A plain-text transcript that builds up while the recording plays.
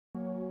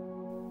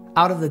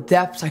Out of the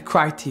depths I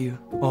cry to you,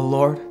 O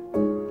Lord.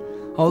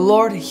 O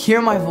Lord,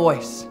 hear my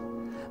voice.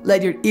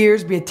 Let your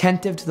ears be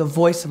attentive to the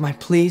voice of my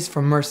pleas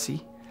for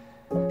mercy.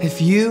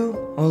 If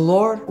you, O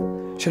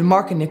Lord, should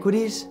mark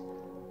iniquities,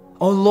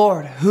 O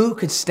Lord, who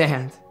could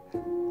stand?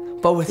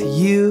 But with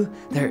you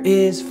there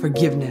is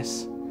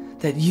forgiveness,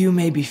 that you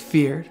may be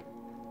feared.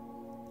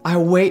 I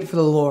wait for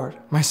the Lord,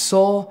 my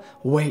soul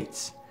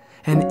waits,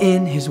 and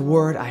in his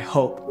word I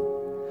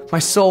hope. My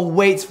soul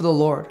waits for the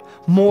Lord,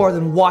 more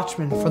than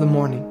watchmen for the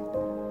morning,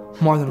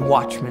 more than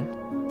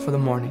watchmen for the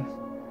morning.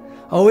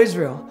 O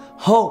Israel,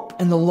 hope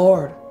in the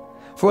Lord,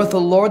 for with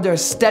the Lord there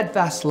is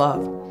steadfast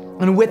love,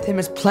 and with him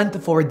is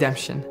plentiful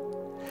redemption,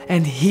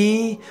 and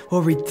he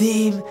will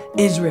redeem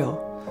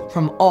Israel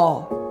from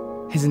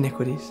all his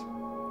iniquities.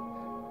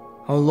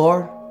 O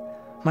Lord,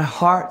 my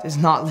heart is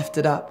not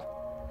lifted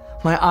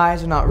up, my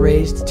eyes are not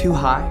raised too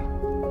high.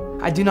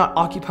 I do not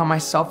occupy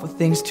myself with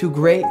things too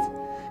great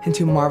and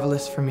too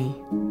marvelous for me,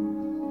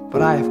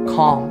 but I have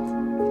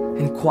calmed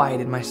and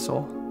quieted my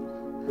soul,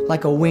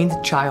 like a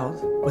weaned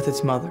child with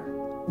its mother.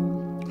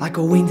 Like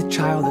a weaned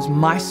child is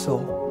my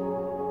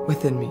soul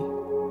within me.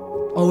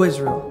 O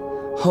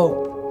Israel,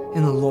 hope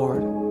in the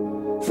Lord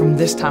from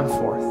this time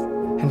forth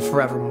and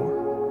forevermore.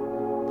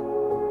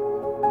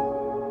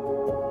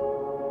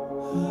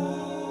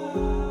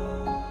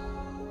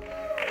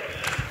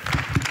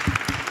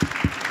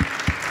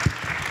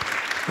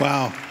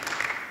 Wow,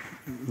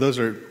 those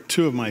are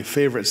two of my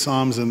favorite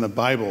Psalms in the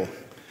Bible.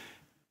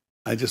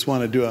 I just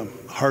want to do a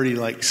hearty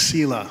like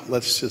Selah.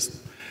 Let's just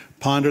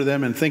ponder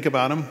them and think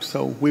about them,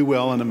 so we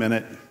will in a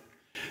minute.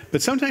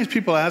 But sometimes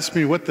people ask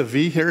me what the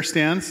V here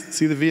stands.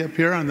 See the V up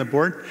here on the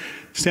board?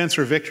 It stands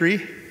for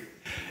victory.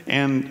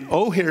 And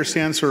O here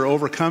stands for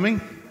overcoming.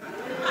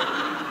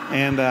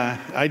 And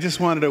I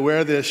just wanted to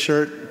wear this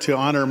shirt to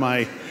honor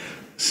my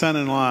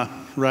son-in-law,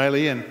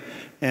 Riley,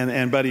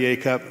 and Buddy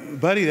Acup.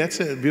 Buddy, that's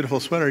a beautiful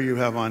sweater you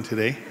have on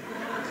today.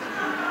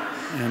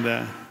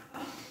 And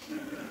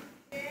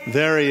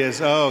there he is.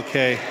 Oh,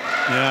 okay.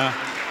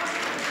 Yeah.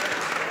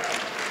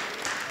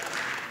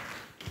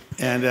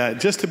 And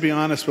just to be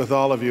honest with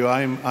all of you,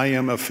 I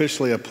am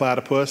officially a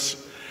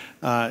platypus.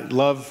 I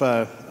love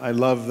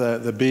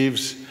the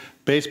Beavs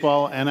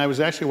baseball, and I was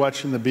actually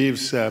watching the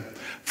Beavs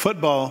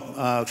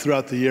football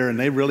throughout the year, and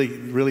they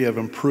really have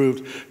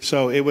improved.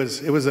 So it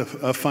was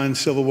a fun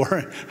Civil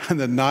War, and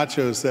the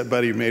nachos that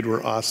Buddy made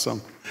were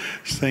awesome.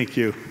 Thank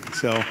you.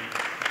 So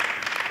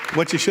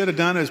what you should have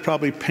done is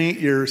probably paint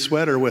your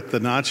sweater with the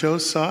nacho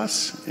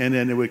sauce, and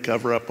then it would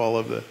cover up all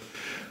of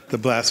the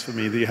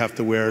blasphemy that you have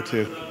to wear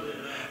too.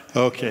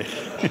 Okay.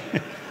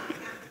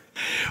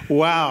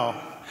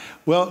 Wow.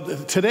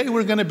 Well, today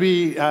we're going to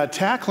be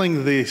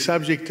tackling the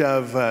subject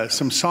of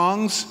some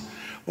songs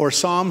or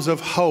psalms of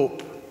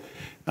hope.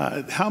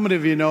 How many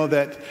of you know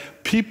that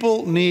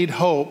people need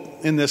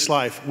hope in this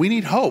life? We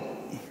need hope.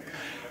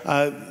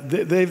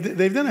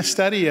 They've done a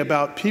study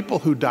about people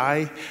who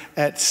die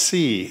at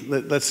sea.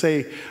 Let's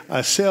say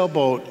a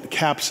sailboat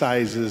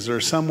capsizes, or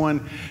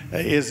someone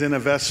is in a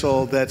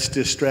vessel that's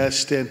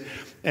distressed,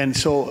 and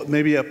so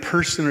maybe a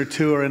person or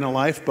two are in a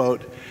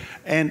lifeboat,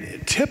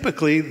 and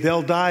typically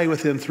they'll die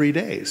within 3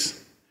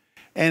 days.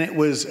 And it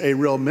was a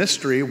real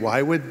mystery.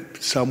 Why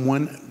would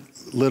someone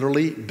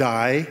literally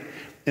die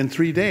in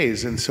 3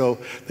 days? And so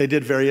they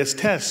did various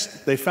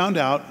tests. They found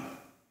out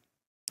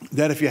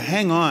that if you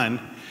hang on,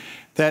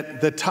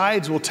 that the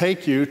tides will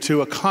take you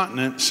to a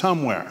continent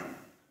somewhere.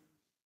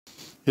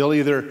 You'll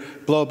either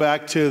blow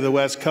back to the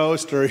west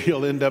coast, or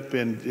you'll end up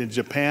in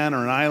Japan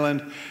or an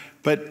island.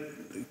 But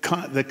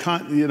the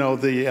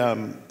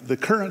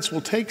currents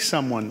will take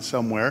someone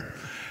somewhere,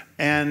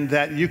 and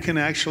that you can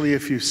actually,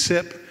 if you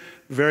sip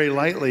very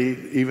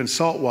lightly, even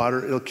salt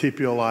water, it'll keep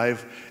you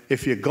alive.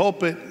 If you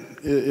gulp it,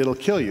 it'll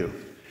kill you.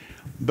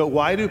 But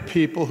why do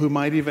people who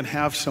might even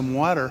have some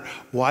water,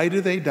 why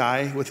do they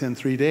die within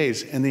 3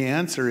 days? And the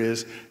answer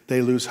is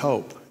they lose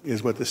hope,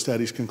 is what the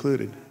studies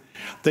concluded.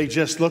 They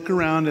just look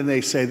around and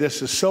they say,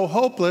 this is so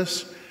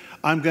hopeless,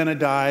 I'm going to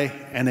die,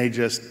 and they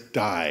just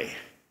die.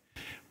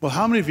 Well,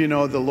 how many of you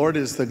know the Lord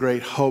is the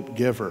great hope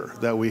giver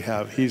that we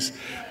have?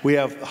 We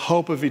have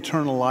hope of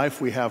eternal life.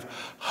 We have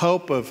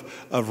hope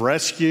of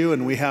rescue,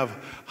 and we have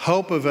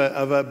hope of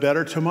a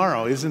better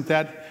tomorrow. Isn't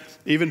that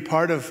even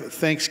part of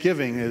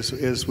Thanksgiving?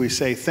 Is we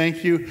say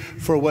thank you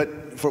for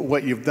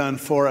what you've done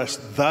for us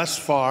thus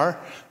far,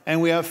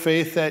 and we have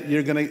faith that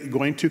you're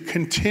going to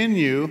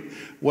continue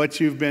what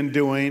you've been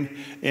doing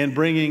in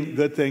bringing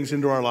good things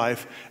into our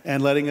life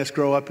and letting us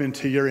grow up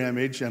into your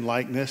image and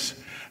likeness,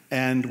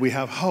 and we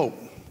have hope.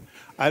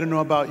 I don't know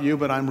about you,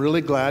 but I'm really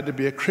glad to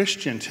be a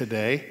Christian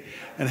today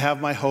and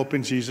have my hope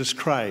in Jesus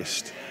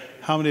Christ.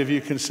 How many of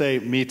you can say,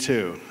 me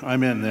too?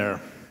 I'm in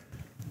there.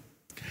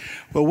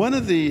 Well, one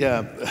of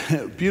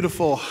the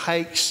beautiful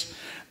hikes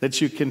that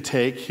you can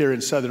take here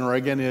in Southern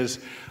Oregon is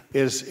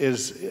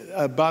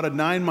about a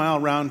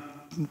 9-mile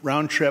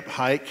round trip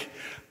hike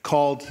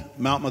called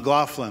Mount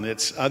McLaughlin.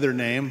 Its other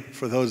name,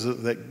 for those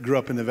that grew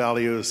up in the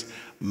valley, is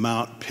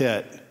Mount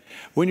Pitt.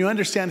 When you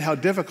understand how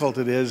difficult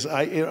it is,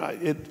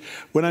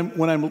 when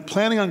I'm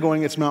planning on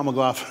going, it's Mount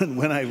McLaughlin.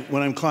 When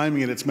I'm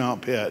climbing it, it's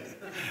Mount Pitt,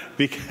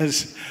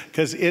 because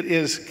it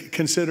is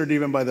considered,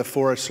 even by the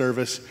Forest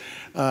Service,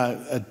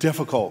 a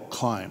difficult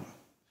climb.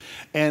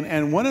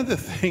 And one of the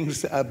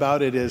things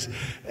about it is,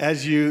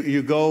 as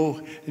you go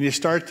and you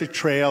start the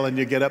trail and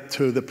you get up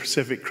to the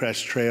Pacific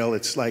Crest Trail,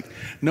 it's like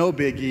no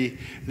biggie.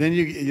 Then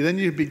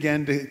you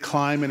begin to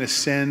climb and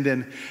ascend,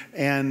 and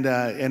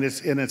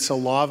it's a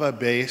lava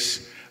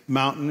base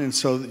mountain, and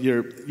so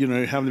you're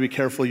having to be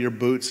careful. Your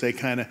boots, they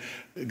kind of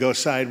go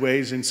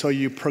sideways, and so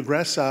you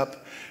progress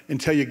up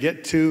until you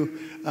get to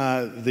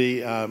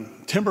the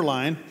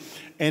timberline,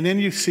 and then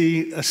you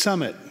see a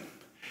summit.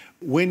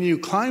 When you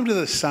climb to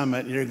the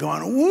summit, you're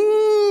going,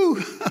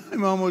 woo,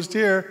 I'm almost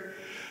here.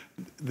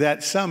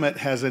 That summit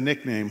has a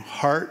nickname,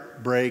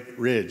 Heartbreak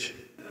Ridge,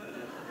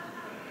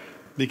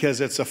 because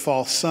it's a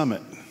false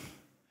summit.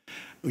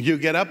 You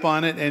get up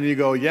on it and you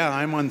go, yeah,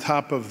 I'm on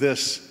top of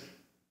this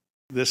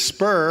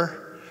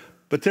spur,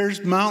 but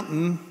there's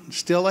mountain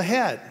still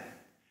ahead.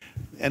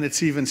 And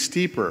it's even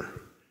steeper,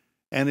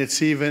 and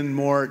it's even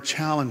more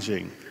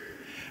challenging.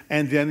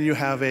 And then you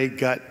have a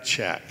gut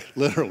check,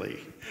 literally.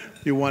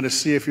 You want to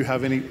see if you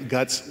have any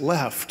guts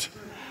left.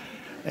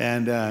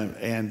 And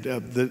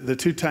the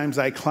 2 times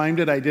I climbed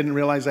it, I didn't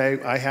realize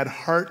I had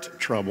heart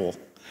trouble.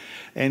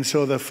 And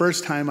so the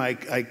first time I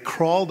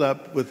crawled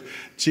up with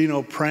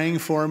Gino praying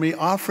for me,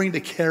 offering to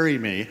carry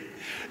me,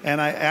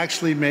 and I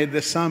actually made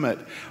the summit.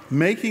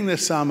 Making the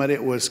summit,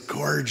 it was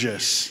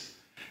gorgeous.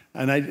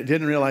 And I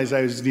didn't realize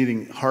I was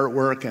needing heart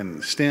work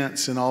and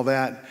stents and all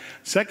that.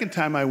 Second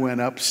time I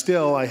went up,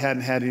 still I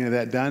hadn't had any of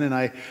that done, and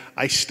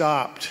I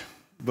stopped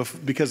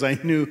because I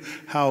knew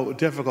how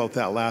difficult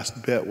that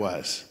last bit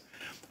was.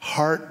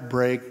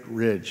 Heartbreak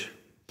Ridge.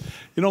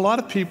 You know, a lot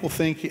of people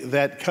think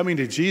that coming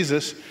to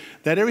Jesus,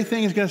 that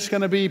everything is just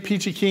going to be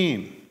peachy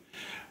keen.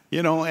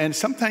 You know, and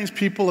sometimes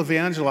people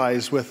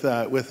evangelize with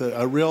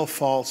a real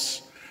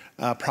false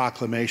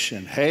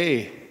proclamation.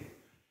 Hey,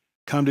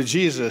 come to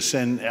Jesus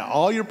and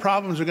all your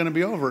problems are going to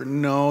be over.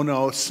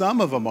 No, some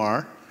of them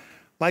are.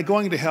 Like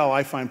going to hell,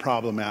 I find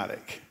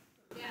problematic.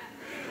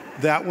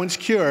 That one's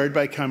cured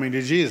by coming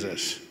to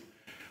Jesus.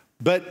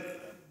 But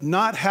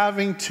not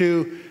having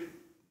to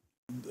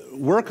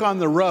work on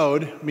the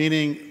road,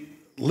 meaning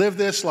live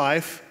this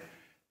life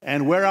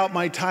and wear out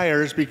my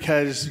tires,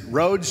 because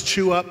roads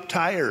chew up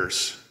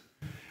tires.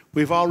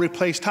 We've all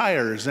replaced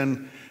tires,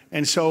 and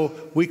so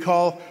we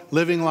call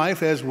living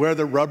life as where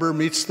the rubber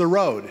meets the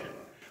road.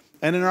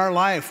 And in our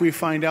life, we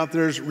find out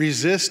there's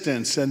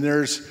resistance and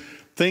there's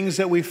things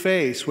that we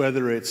face,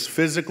 whether it's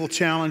physical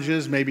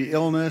challenges, maybe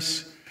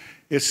illness.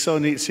 It's so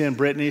neat seeing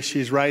Brittany.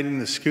 She's riding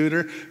the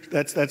scooter.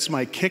 That's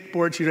my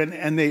kickboard.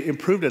 And they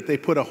improved it. They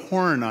put a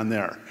horn on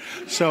there.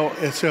 So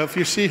if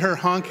you see her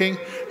honking,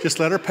 just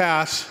let her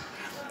pass.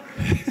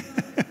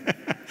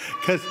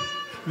 Because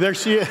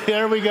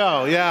there we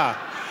go. Yeah.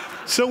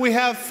 So we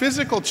have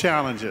physical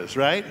challenges,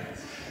 right?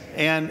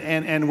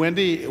 And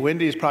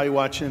Wendy's probably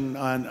watching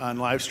on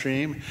live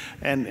stream,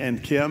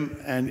 and Kim,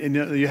 and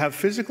you have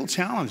physical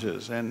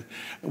challenges. And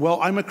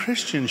well, I'm a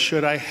Christian.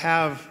 Should I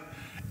have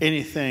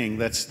anything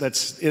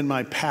that's in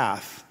my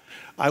path?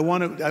 I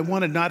want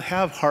to not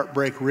have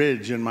Heartbreak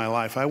Ridge in my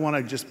life. I want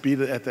to just be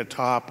at the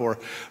top, or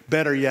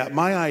better yet,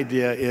 my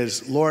idea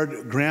is,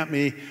 Lord, grant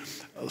me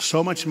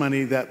so much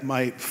money that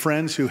my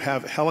friends who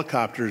have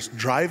helicopters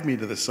drive me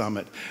to the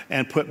summit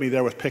and put me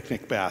there with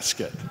picnic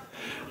basket.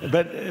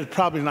 But it's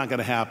probably not going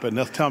to happen.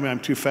 They'll tell me I'm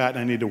too fat and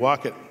I need to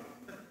walk it.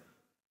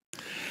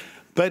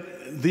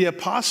 But the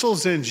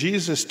apostles in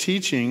Jesus'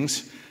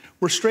 teachings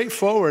were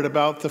straightforward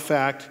about the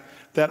fact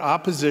that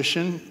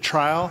opposition,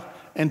 trial,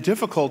 and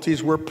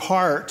difficulties were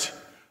part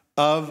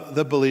of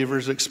the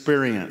believer's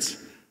experience.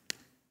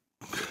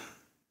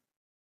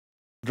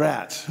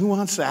 Drats, who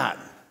wants that?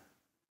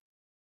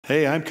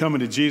 Hey, I'm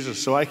coming to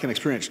Jesus so I can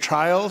experience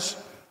trials,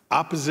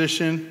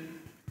 opposition,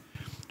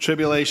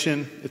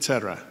 tribulation,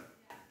 etc.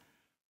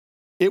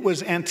 It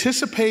was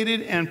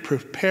anticipated and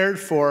prepared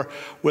for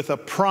with a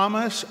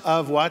promise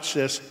of, watch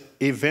this,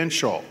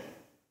 eventual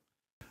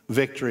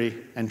victory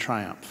and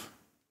triumph.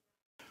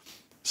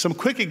 Some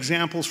quick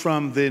examples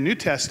from the New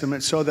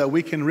Testament so that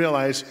we can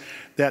realize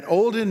that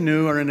old and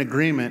new are in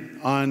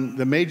agreement on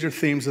the major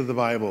themes of the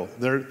Bible.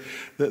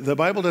 The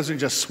Bible doesn't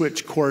just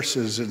switch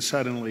courses and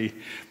suddenly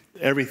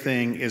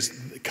everything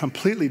is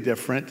completely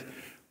different,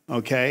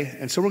 okay?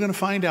 And so we're going to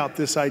find out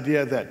this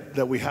idea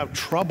that we have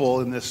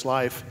trouble in this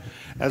life.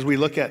 As we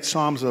look at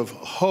Psalms of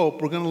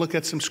hope, we're going to look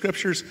at some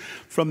scriptures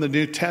from the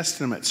New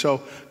Testament.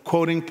 So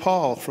quoting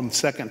Paul from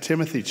 2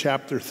 Timothy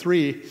chapter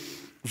 3,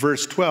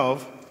 verse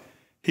 12,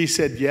 he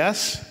said,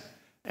 yes,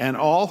 and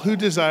all who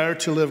desire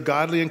to live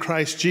godly in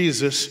Christ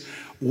Jesus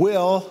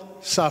will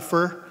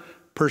suffer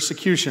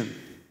persecution.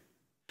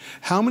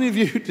 How many of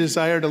you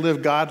desire to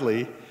live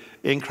godly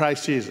in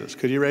Christ Jesus?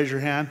 Could you raise your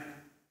hand?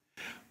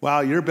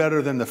 Wow, you're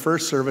better than the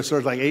first service. There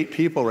was like 8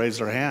 people raised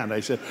their hand. I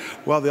said,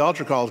 well, the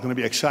altar call is going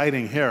to be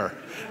exciting here,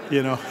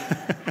 you know.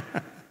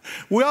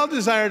 We all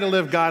desire to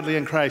live godly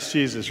in Christ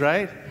Jesus,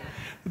 right?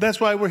 That's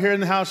why we're here in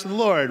the house of the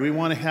Lord. We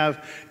want to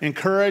have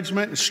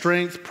encouragement and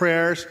strength,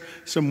 prayers,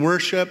 some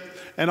worship,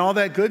 and all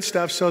that good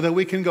stuff so that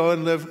we can go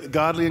and live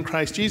godly in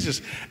Christ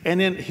Jesus. And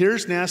then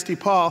here's nasty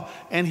Paul,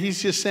 and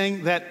he's just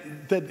saying that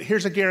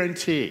here's a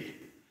guarantee.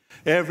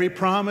 Every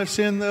promise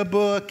in the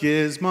book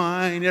is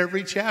mine.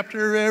 Every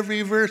chapter,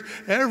 every verse,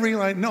 every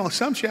line. No,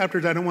 some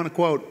chapters I don't want to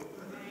quote.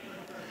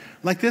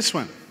 Like this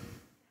one.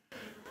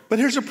 But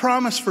here's a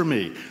promise for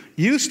me.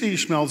 You, Steve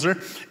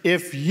Schmelzer,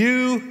 if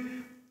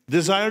you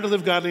desire to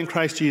live godly in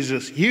Christ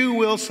Jesus, you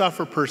will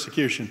suffer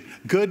persecution.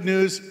 Good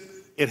news,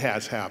 it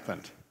has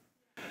happened.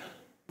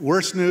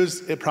 Worse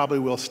news, it probably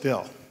will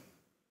still.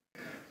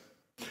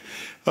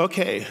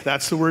 Okay,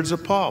 that's the words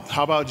of Paul.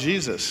 How about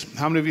Jesus?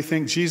 How many of you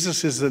think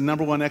Jesus is the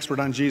number one expert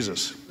on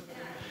Jesus?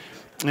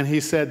 And he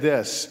said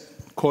this,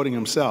 quoting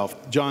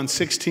himself, John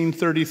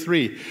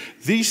 16:33,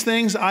 "These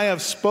things I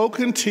have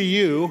spoken to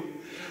you,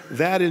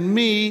 that in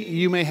me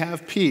you may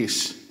have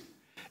peace.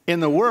 In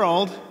the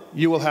world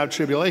you will have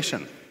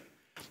tribulation,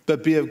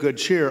 but be of good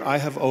cheer, I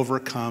have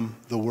overcome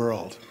the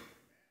world."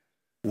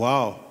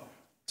 Wow.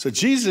 So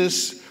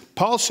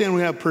Paul's saying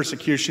we have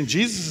persecution.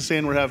 Jesus is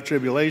saying we have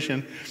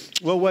tribulation.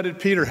 Well, what did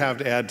Peter have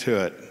to add to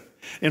it?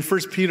 In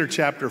 1 Peter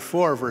chapter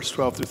 4, verse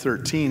 12 through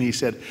 13, he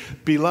said,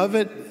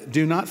 "Beloved,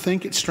 do not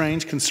think it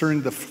strange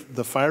concerning the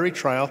fiery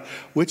trial,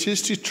 which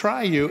is to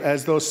try you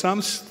as though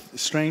some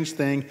strange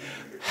thing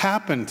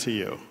happened to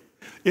you."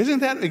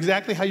 Isn't that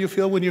exactly how you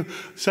feel when you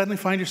suddenly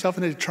find yourself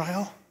in a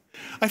trial?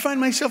 I find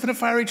myself in a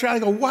fiery trial. I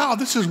go, wow,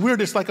 this is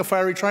weird. It's like a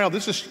fiery trial.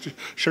 This is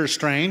sure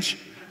strange.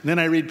 And then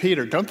I read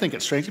Peter. Don't think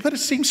it's strange. But it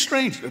seems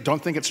strange.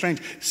 Don't think it's strange.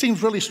 It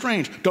seems really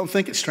strange. Don't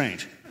think it's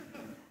strange.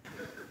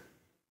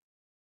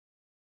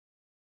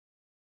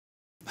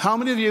 How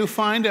many of you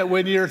find that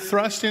when you're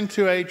thrust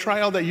into a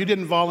trial that you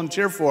didn't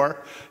volunteer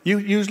for, you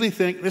usually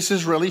think this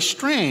is really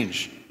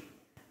strange?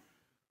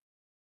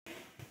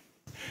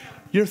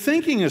 Your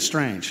thinking is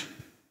strange.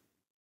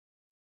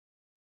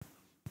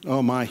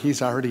 Oh my,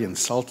 he's already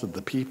insulted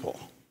the people.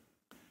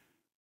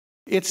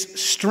 It's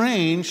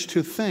strange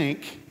to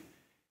think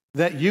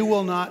that you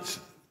will not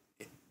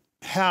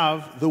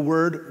have the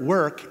word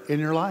work in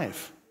your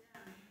life.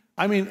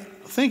 I mean,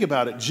 think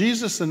about it.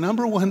 Jesus, the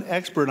number one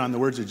expert on the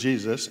words of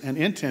Jesus and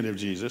intent of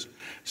Jesus,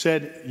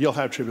 said you'll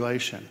have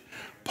tribulation.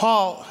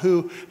 Paul,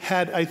 who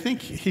had, I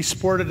think he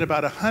sported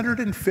about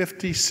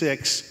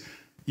 156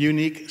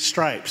 unique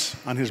stripes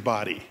on his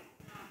body.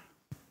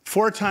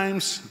 4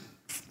 times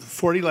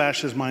 40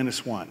 lashes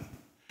minus 1.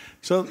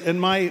 So in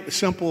my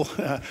simple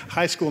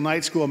high school,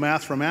 night school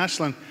math from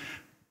Ashland,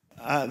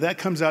 that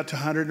comes out to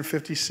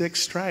 156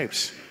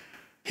 stripes.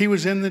 He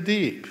was in the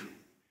deep.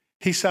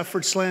 He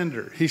suffered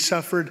slander. He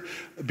suffered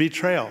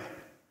betrayal.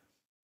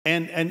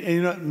 And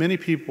you know, many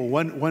people,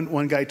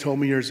 one guy told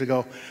me years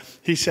ago,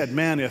 he said,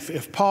 man,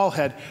 if Paul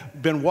had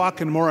been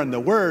walking more in the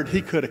Word,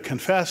 he could have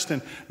confessed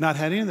and not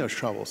had any of those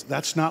troubles.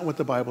 That's not what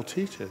the Bible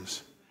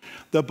teaches.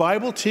 The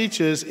Bible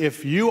teaches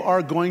if you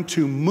are going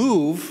to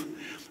move,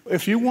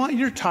 if you want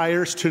your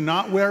tires to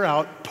not wear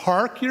out,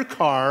 park your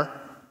car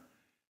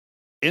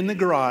in the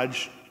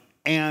garage,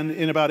 and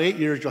in about 8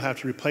 years, you'll have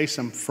to replace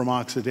them from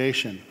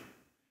oxidation.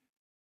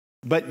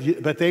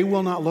 But they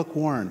will not look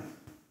worn,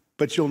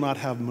 but you'll not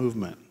have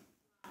movement.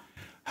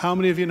 How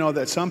many of you know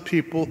that some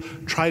people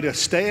try to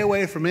stay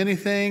away from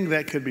anything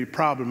that could be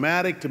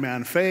problematic,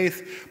 demand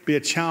faith, be a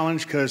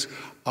challenge, because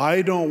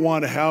I don't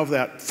want to have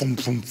that thump,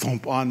 thump,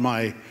 thump on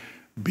my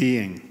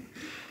being.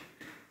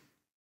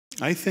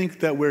 I think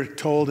that we're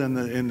told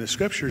in the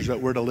scriptures that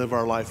we're to live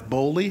our life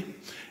boldly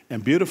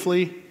and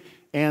beautifully,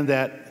 and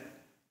that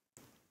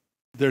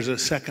there's a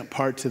second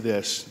part to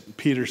this.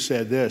 Peter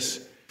said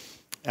this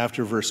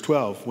after verse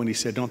 12 when he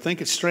said, "Don't think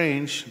it's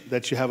strange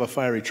that you have a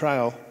fiery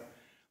trial,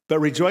 but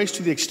rejoice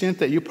to the extent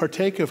that you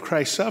partake of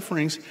Christ's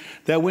sufferings,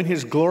 that when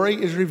his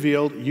glory is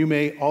revealed, you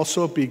may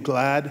also be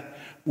glad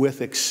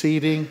with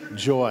exceeding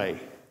joy."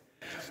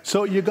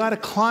 So you got to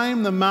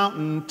climb the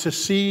mountain to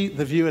see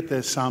the view at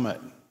the summit.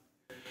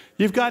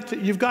 You've got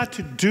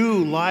to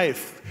do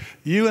life.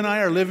 You and I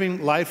are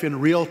living life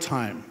in real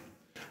time.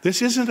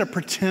 This isn't a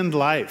pretend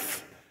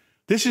life.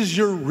 This is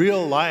your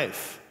real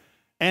life.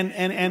 And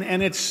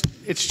it's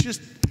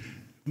just,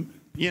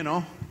 you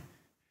know,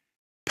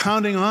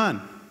 pounding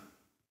on.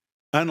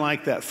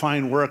 Unlike that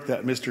fine work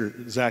that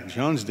Mr. Zach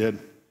Jones did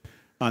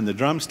on the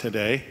drums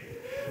today.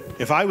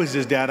 If I was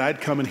his dad,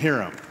 I'd come and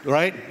hear him,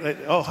 right?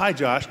 Oh, hi,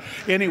 Josh.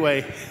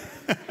 Anyway,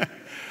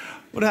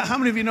 how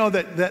many of you know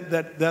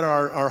that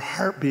our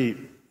heartbeat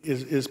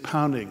is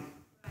pounding?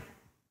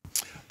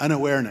 An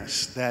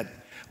awareness that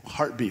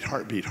heartbeat,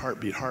 heartbeat,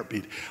 heartbeat,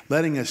 heartbeat,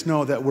 letting us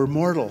know that we're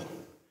mortal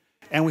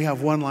and we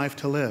have one life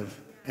to live,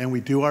 and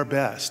we do our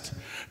best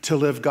to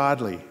live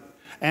godly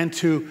and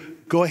to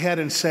go ahead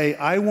and say,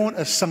 I won't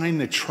assign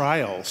the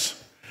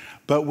trials,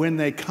 but when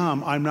they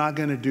come, I'm not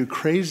going to do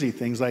crazy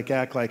things like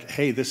act like,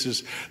 hey, this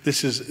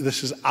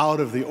is out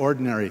of the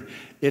ordinary.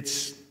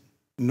 It's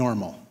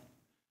normal.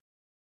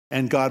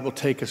 And God will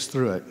take us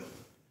through it.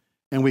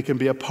 And we can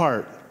be a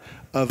part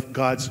of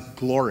God's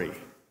glory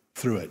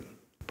through it.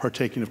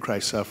 partaking of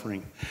Christ's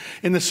suffering.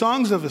 In the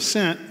songs of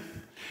ascent,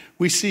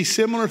 we see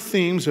similar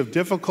themes of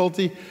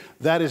difficulty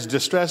that is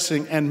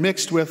distressing and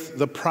mixed with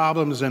the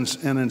problems and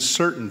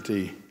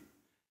uncertainty.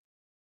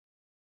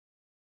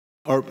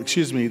 We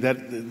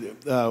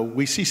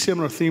see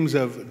similar themes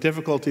of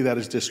difficulty that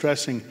is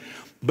distressing,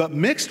 but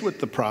mixed with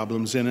the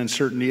problems and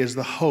uncertainty is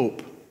the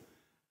hope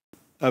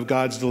of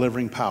God's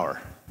delivering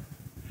power.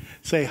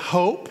 Say,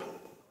 hope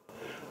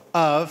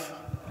of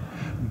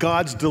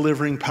God's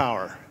delivering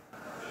power.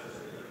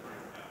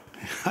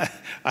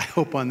 I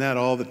hope on that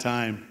all the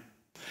time.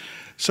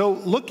 So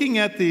looking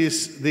at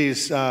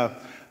these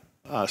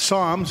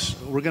Psalms,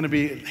 we're going to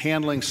be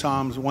handling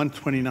Psalms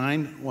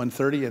 129,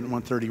 130, and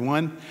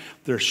 131.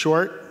 They're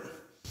short.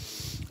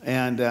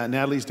 And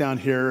Natalie's down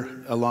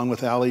here along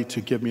with Allie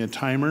to give me a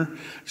timer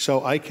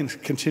so I can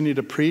continue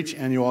to preach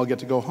and you all get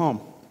to go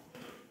home.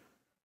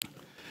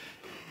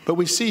 But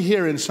we see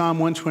here in Psalm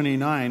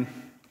 129,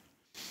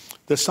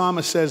 the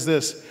psalmist says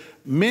this,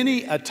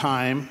 "Many a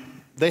time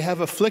they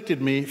have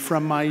afflicted me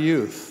from my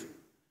youth.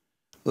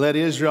 Let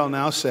Israel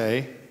now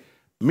say,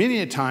 many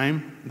a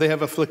time they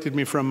have afflicted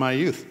me from my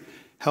youth."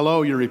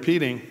 Hello, you're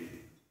repeating.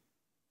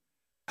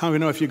 How do you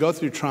know if you go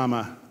through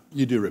trauma,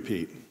 you do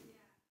repeat?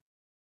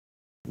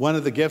 One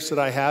of the gifts that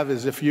I have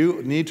is if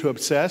you need to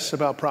obsess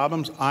about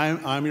problems,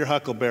 I'm your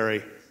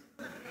huckleberry.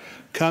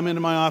 Come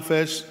into my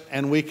office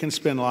and we can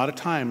spend a lot of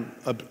time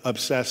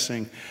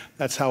obsessing.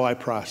 That's how I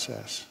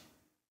process.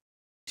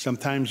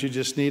 Sometimes you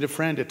just need a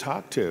friend to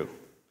talk to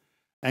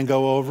and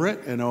go over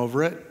it and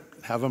over it.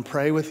 Have them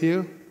pray with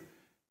you.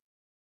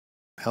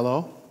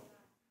 Hello?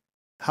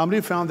 How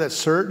many found that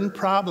certain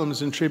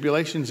problems and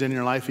tribulations in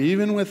your life,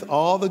 even with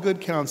all the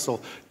good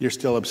counsel, you're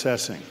still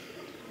obsessing?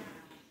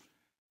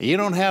 You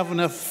don't have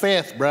enough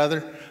faith,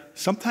 brother.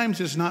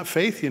 Sometimes it's not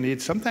faith you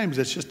need. Sometimes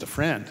it's just a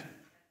friend.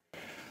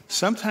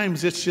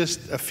 Sometimes it's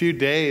just a few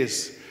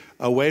days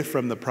away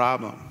from the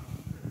problem.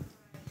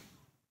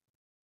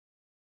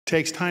 It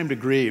takes time to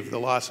grieve the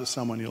loss of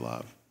someone you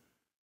love.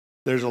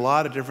 There's a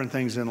lot of different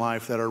things in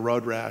life that are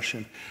road rash,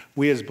 and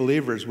we as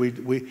believers, we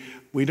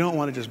don't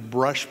want to just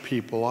brush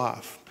people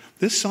off.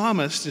 This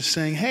psalmist is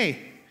saying, hey,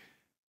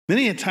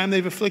 many a time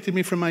they've afflicted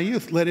me from my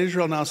youth. Let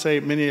Israel now say,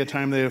 many a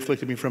time they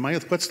afflicted me from my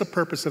youth. What's the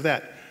purpose of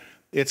that?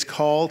 It's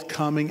called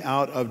coming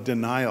out of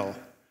denial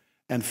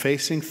and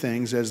facing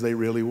things as they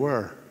really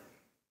were.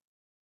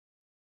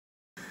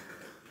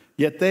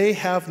 Yet they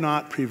have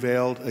not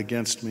prevailed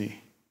against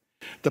me.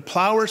 The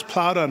plowers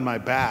plowed on my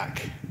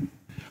back.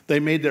 They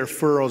made their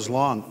furrows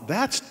long.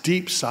 That's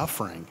deep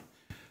suffering.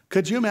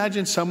 Could you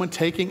imagine someone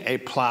taking a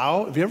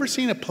plow? Have you ever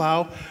seen a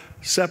plow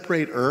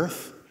separate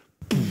earth?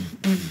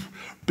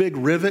 Big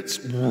rivets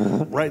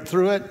right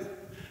through it.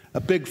 A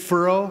big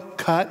furrow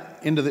cut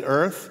into the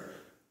earth.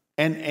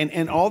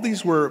 And all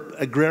these were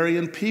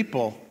agrarian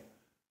people.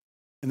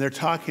 And they're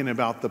talking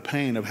about the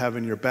pain of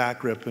having your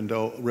back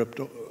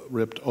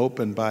ripped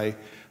open by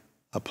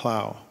a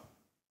plow.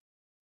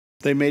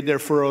 They made their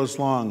furrows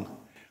long.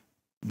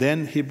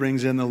 Then he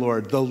brings in the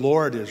Lord. The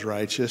Lord is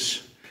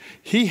righteous.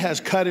 He has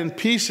cut in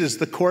pieces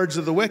the cords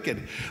of the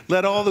wicked.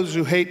 Let all those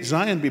who hate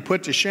Zion be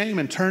put to shame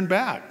and turn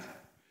back.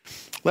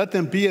 Let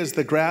them be as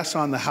the grass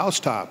on the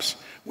housetops,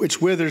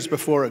 which withers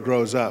before it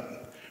grows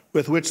up,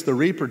 with which the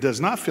reaper does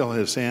not fill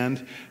his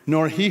hand,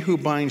 nor he who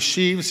binds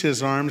sheaves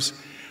his arms.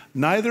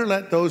 Neither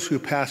let those who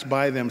pass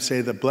by them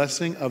say, the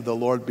blessing of the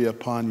Lord be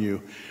upon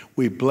you.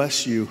 We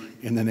bless you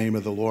in the name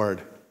of the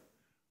Lord.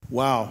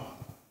 Wow.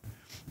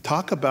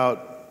 Talk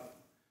about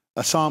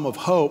a psalm of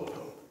hope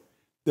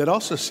that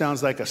also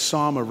sounds like a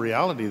psalm of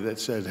reality that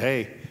says,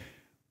 hey,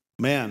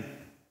 man,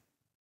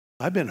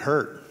 I've been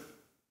hurt.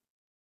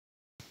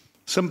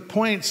 Some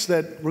points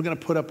that we're going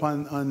to put up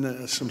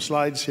on some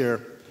slides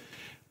here.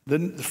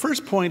 The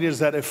first point is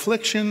that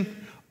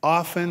affliction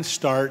often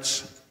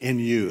starts in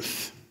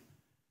youth.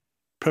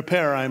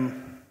 Prepare,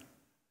 I'm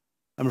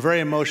very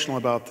emotional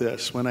about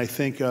this when I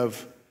think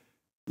of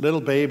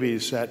little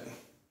babies that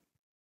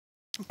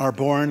are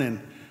born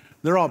and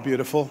they're all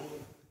beautiful,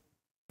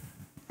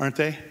 aren't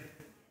they?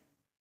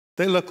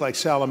 They look like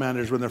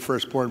salamanders when they're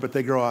first born, but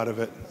they grow out of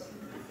it.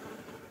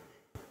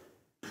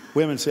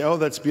 Women say, oh,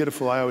 that's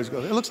beautiful. I always go,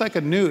 it looks like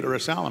a newt or a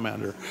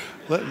salamander.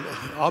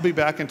 I'll be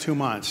back in 2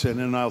 months, and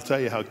then I'll tell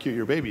you how cute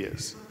your baby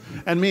is.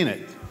 And mean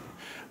it.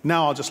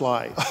 Now I'll just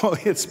lie. Oh,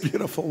 it's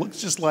beautiful.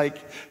 Looks just like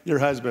your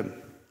husband.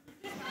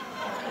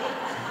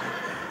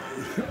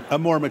 A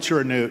more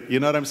mature newt. You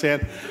know what I'm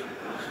saying?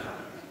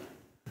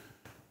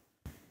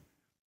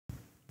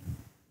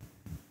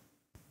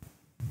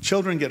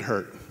 Children get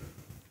hurt.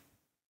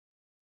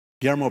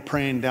 Guillermo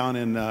Prain, down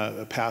in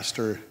a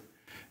pastor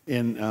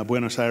in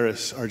Buenos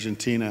Aires,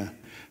 Argentina,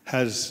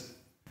 has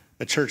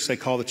a church they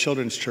call the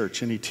Children's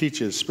Church, and he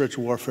teaches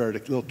spiritual warfare to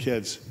little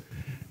kids,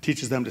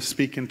 teaches them to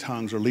speak in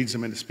tongues or leads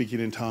them into speaking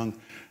in tongue,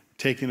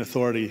 taking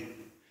authority.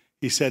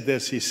 He said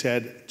this, he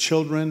said,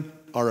 children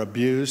are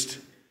abused,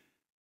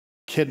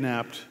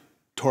 kidnapped,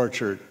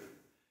 tortured.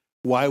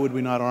 Why would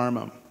we not arm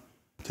them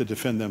to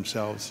defend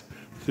themselves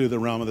through the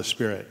realm of the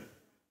Spirit?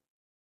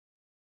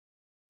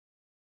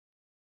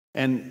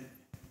 And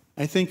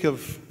I think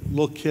of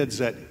little kids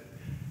that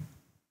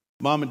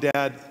mom and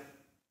dad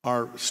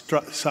are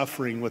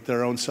suffering with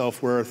their own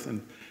self-worth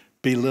and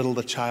belittle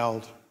the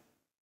child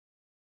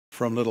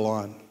from little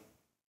on.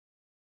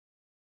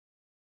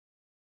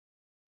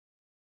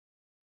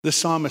 This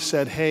psalmist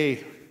said,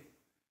 hey,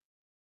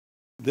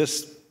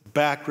 this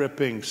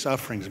back-ripping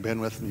suffering's been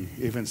with me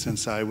even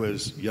since I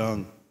was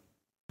young.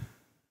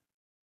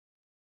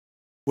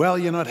 Well,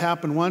 you know, it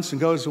happened once and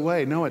goes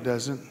away. No, it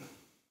doesn't.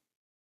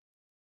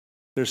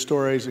 There's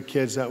stories of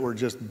kids that were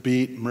just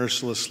beat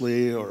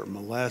mercilessly or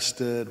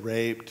molested,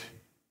 raped,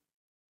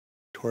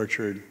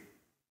 tortured.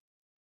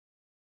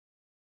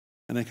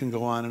 And it can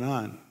go on and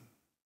on.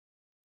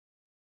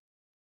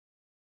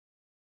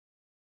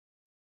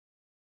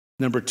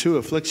 Number 2,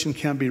 affliction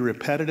can be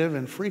repetitive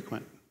and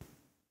frequent.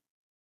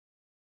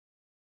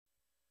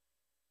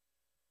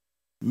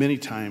 Many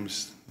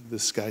times,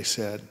 this guy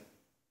said,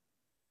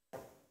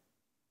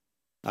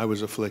 I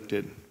was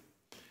afflicted.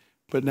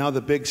 But now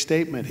the big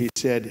statement, he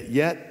said,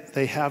 yet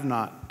they have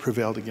not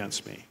prevailed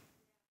against me.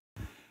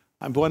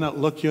 I'm going to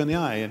look you in the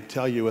eye and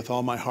tell you with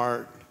all my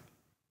heart,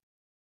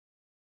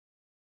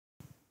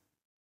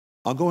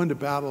 I'll go into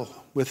battle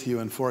with you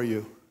and for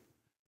you,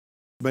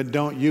 but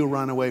don't you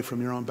run away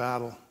from your own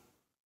battle.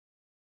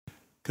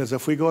 Because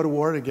if we go to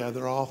war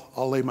together,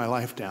 I'll lay my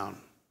life down.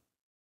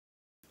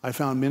 I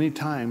found many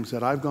times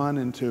that I've gone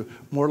into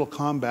mortal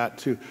combat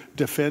to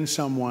defend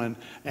someone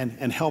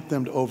and help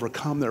them to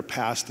overcome their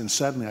past, and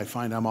suddenly I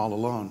find I'm all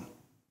alone.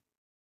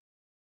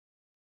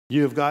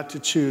 You have got to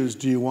choose,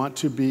 do you want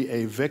to be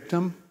a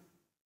victim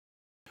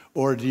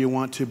or do you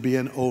want to be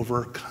an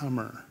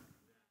overcomer?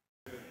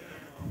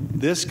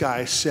 This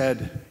guy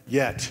said,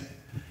 yet.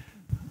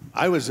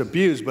 I was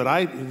abused,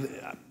 but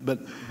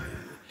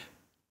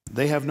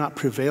they have not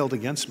prevailed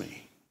against me.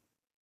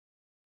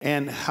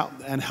 And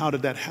how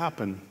did that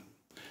happen?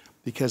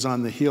 Because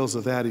on the heels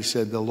of that, he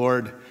said, the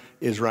Lord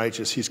is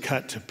righteous. He's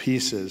cut to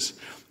pieces.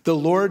 The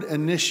Lord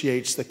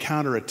initiates the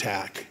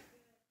counterattack.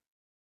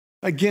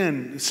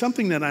 Again,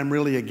 something that I'm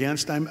really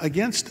against. I'm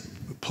against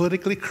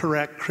politically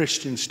correct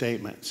Christian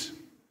statements.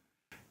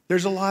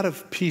 There's a lot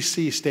of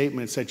PC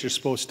statements that you're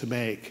supposed to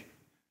make.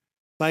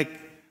 Like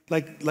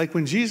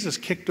when Jesus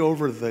kicked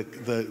over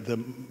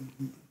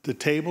the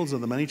tables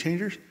of the money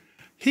changers,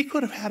 he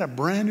could have had a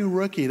brand new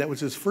rookie that was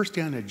his first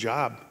day on the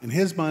job, and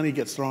his money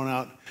gets thrown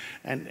out,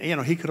 and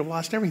he could have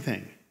lost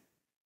everything.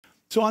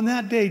 So on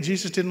that day,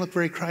 Jesus didn't look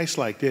very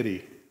Christ-like, did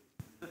he?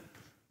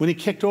 When he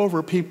kicked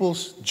over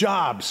people's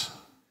jobs.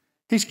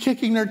 He's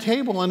kicking their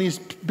table and he's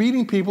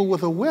beating people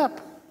with a whip.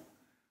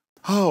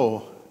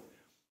 Oh,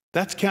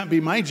 that can't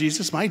be my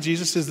Jesus. My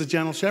Jesus is the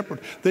gentle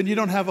shepherd. Then you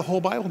don't have a whole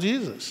Bible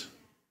Jesus.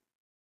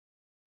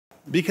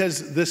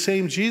 Because the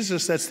same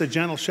Jesus that's the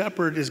gentle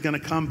shepherd is going to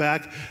come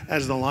back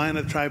as the Lion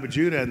of the tribe of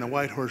Judah and the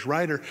white horse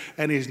rider,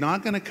 and he's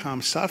not going to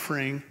come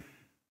suffering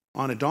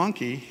on a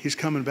donkey. He's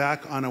coming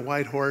back on a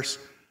white horse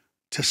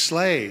to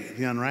slay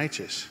the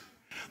unrighteous.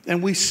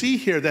 And we see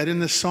here that in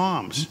the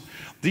Psalms,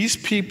 these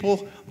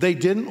people, they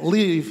didn't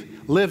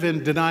live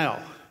in denial.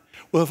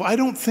 Well, if I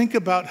don't think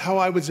about how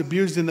I was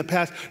abused in the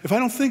past, if I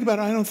don't think about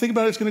it,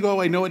 it's going to go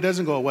away. No, it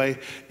doesn't go away.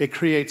 It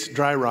creates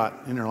dry rot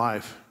in your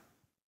life.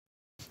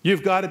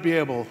 You've got to be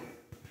able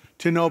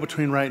to know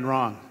between right and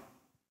wrong.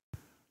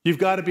 You've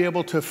got to be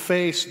able to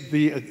face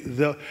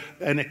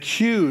and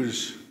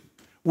accuse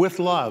with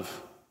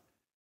love.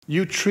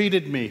 You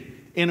treated me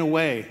in a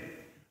way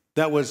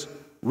that was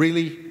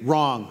really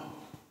wrong.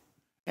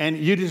 And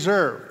you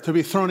deserve to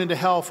be thrown into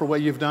hell for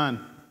what you've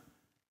done.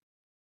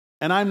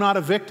 And I'm not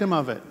a victim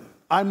of it.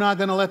 I'm not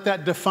going to let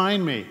that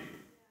define me.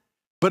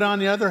 But on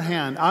the other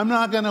hand, I'm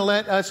not going to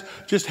let us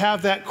just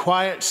have that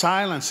quiet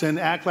silence and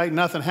act like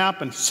nothing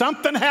happened.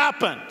 Something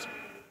happened.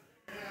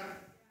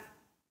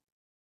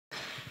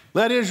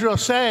 Let Israel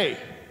say,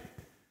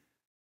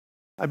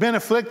 I've been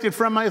afflicted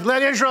from my...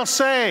 Let Israel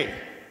say.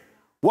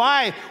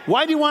 Why?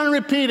 Why do you want to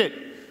repeat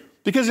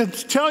it? Because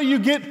until you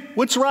get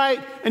what's right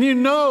and you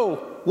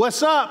know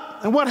what's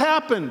up and what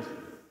happened,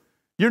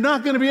 you're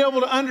not going to be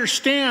able to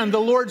understand the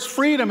Lord's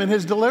freedom and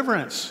his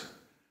deliverance.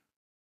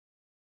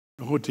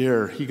 Oh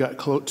dear, he got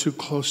too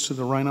close to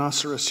the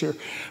rhinoceros here.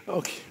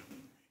 Okay.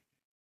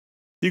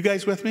 You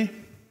guys with me?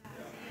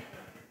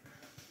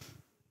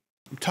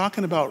 I'm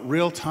talking about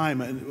real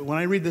time. And when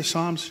I read the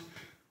Psalms,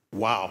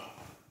 wow,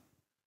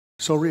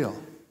 so real.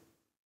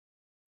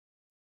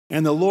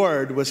 And the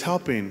Lord was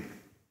helping.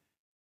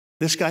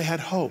 This guy had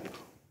hope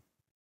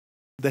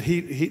that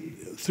he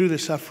through the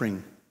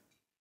suffering,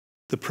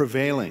 the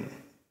prevailing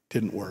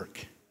didn't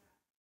work.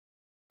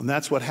 And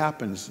that's what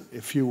happens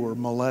if you were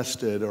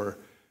molested or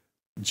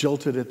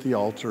jilted at the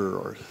altar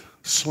or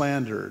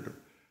slandered,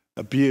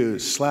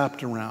 abused,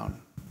 slapped around.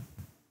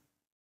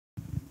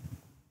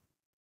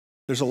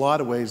 There's a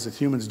lot of ways that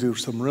humans do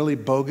some really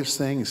bogus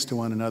things to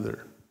one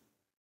another.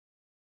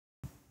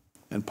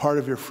 And part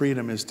of your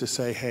freedom is to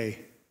say, hey,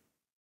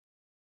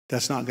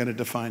 that's not going to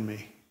define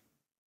me.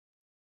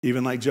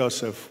 Even like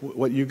Joseph,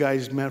 what you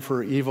guys meant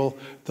for evil,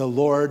 the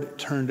Lord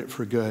turned it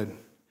for good.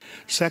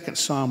 Second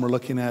Psalm we're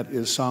looking at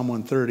is Psalm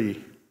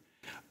 130.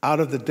 Out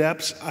of the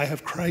depths I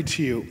have cried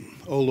to you,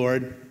 O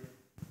Lord.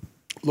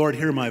 Lord,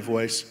 hear my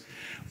voice.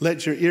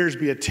 Let your ears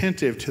be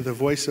attentive to the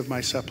voice of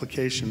my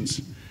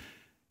supplications.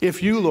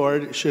 If you,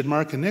 Lord, should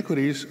mark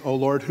iniquities, O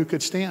Lord, who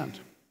could stand?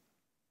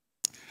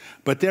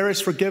 But there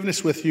is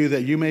forgiveness with you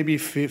that you may be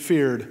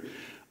feared.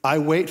 I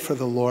wait for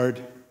the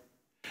Lord.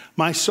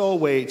 My soul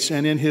waits,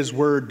 and in his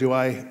word do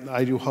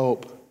I do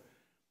hope.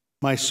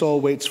 My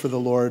soul waits for the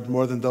Lord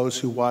more than those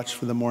who watch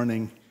for the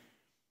morning.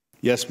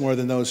 Yes, more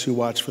than those who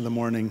watch for the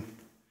morning.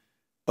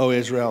 O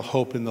Israel,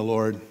 hope in the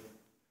Lord.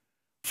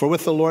 For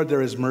with the Lord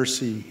there is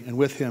mercy, and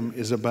with him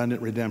is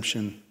abundant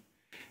redemption.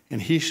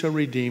 And he shall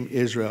redeem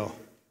Israel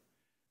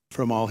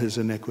from all his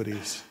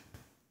iniquities.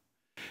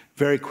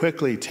 Very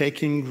quickly,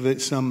 taking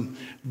some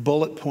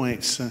bullet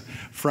points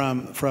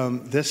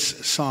from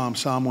this psalm,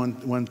 Psalm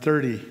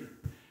 130.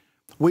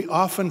 We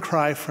often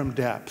cry from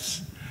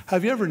depths.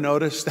 Have you ever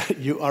noticed that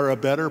you are a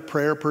better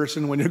prayer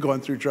person when you're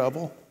going through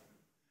trouble?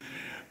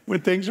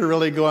 When things are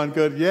really going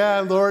good. Yeah,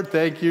 Lord,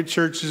 thank you.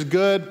 Church is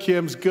good.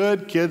 Kim's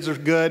good. Kids are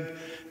good.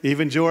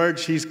 Even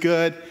George, he's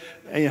good.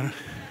 And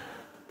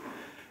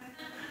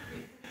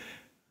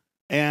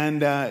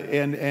I'll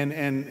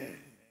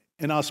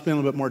spend a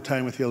little bit more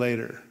time with you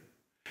later.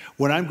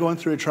 When I'm going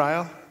through a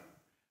trial,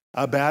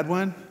 a bad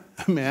one,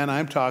 man,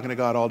 I'm talking to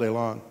God all day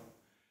long.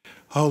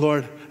 Oh,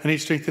 Lord, I need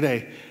strength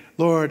today.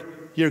 Lord,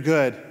 you're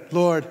good.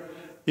 Lord,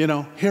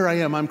 here I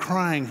am. I'm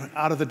crying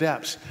out of the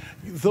depths.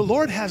 The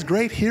Lord has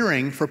great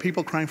hearing for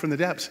people crying from the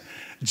depths.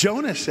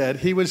 Jonah said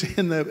he was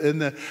in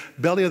the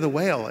belly of the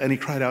whale, and he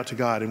cried out to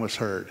God and was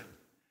heard.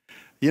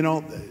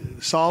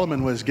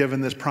 Solomon was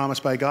given this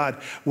promise by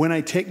God. When I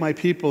take my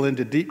people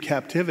into deep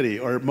captivity,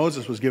 or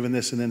Moses was given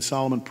this, and then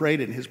Solomon prayed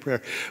it in his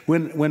prayer.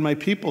 When my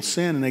people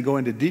sin and they go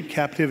into deep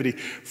captivity,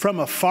 from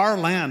a far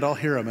land, I'll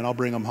hear them and I'll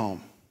bring them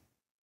home.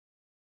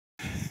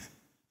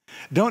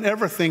 Don't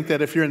ever think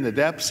that if you're in the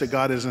depths that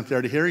God isn't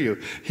there to hear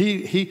you.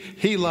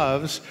 He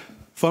loves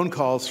phone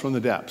calls from the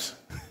depths.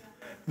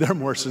 They're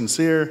more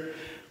sincere.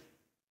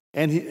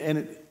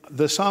 And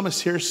the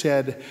psalmist here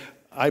said,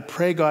 I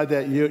pray, God,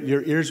 that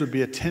your ears would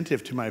be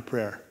attentive to my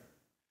prayer.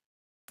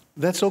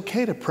 That's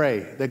okay to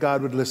pray that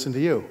God would listen to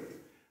you.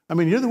 I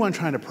mean, you're the one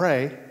trying to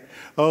pray.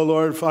 Oh,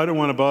 Lord, I don't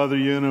want to bother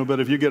you, but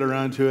if you get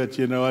around to it,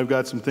 I've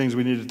got some things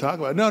we need to talk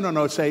about.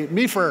 No. Say,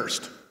 me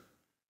first.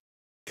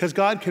 Because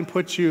God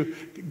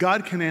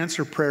can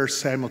answer prayers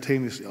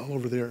simultaneously all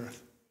over the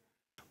earth.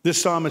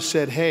 This psalmist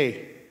said,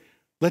 hey,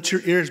 let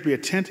your ears be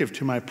attentive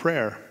to my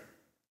prayer.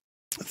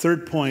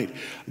 Third point,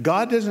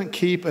 God doesn't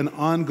keep an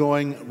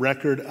ongoing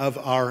record of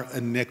our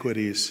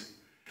iniquities.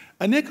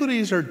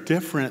 Iniquities are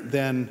different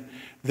than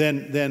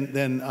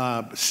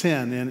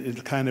sin in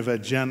kind of a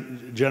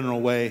general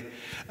way.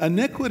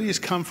 Iniquities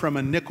come from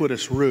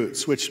iniquitous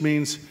roots, which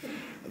means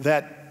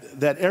that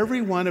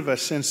every one of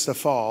us since the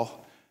fall,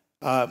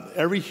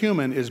 every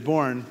human is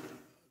born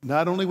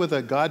not only with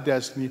a God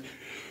destiny,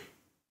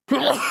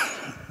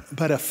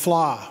 but a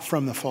flaw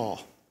from the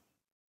fall.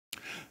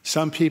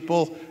 Some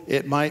people,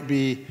 it might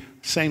be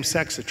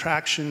same-sex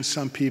attraction.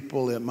 Some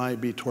people, it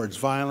might be towards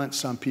violence.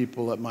 Some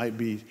people, it might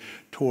be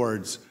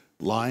towards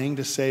lying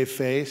to save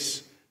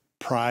face,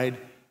 pride.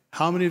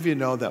 How many of you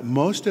know that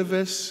most of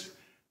us,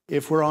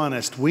 if we're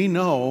honest, we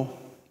know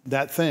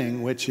that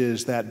thing, which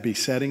is that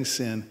besetting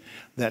sin,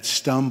 that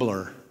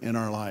stumbler in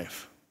our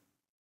life?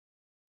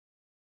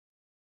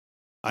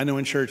 I know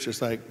in church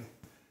it's like,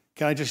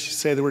 can I just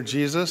say the word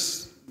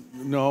Jesus?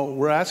 No,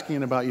 we're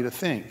asking about you to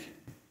think.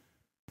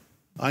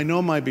 I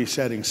know my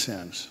besetting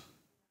sins.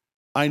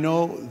 I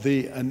know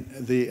the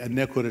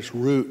iniquitous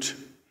root.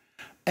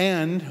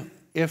 And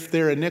if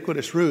they're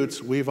iniquitous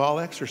roots, we've all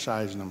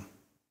exercised them.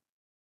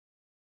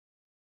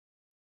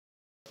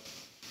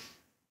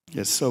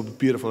 It's so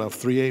beautiful. I have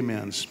 3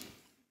 amens.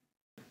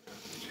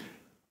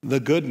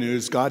 The good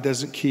news, God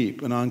doesn't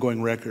keep an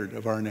ongoing record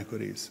of our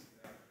iniquities.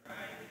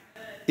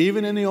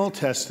 Even in the Old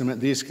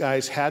Testament, these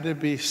guys had to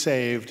be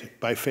saved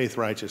by faith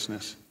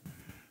righteousness.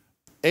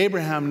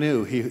 Abraham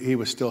knew he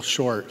was still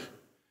short.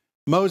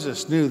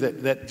 Moses knew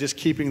that just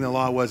keeping the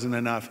law wasn't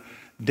enough.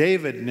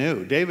 David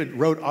knew. David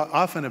wrote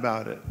often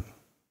about it.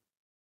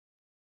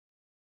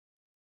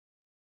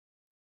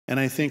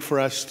 And I think for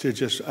us to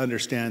just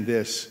understand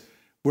this,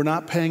 we're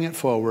not paying it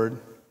forward.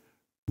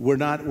 We're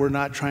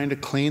not trying to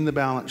clean the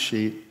balance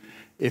sheet.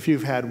 If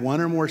you've had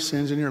one or more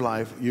sins in your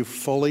life, you've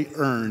fully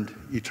earned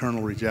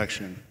eternal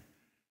rejection.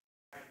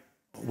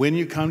 When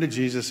you come to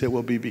Jesus, it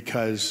will be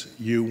because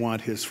you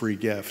want his free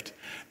gift.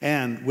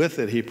 And with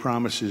it, he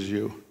promises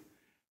you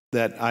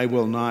that I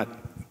will not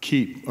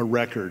keep a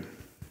record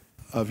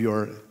of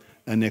your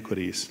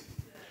iniquities.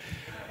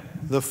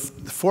 The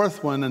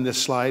fourth one on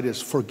this slide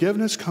is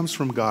forgiveness comes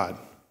from God,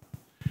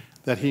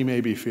 that he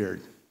may be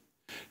feared.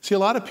 See, a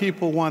lot of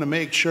people want to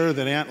make sure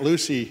that Aunt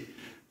Lucy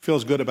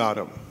feels good about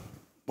them.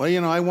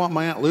 Well, I want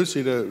my Aunt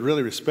Lucy to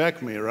really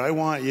respect me, or I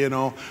want,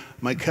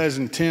 my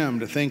cousin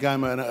Tim to think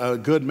I'm a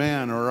good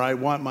man, or I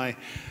want my,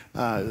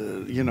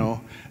 Aunt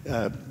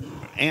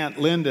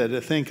Linda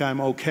to think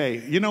I'm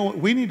okay.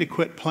 We need to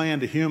quit playing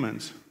to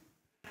humans.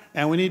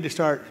 and we need to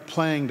start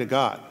playing to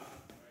God.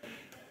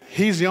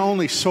 He's the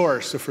only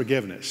source of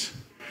forgiveness.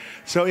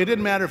 So it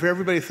didn't matter if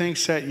everybody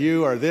thinks that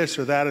you are this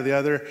or that or the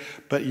other,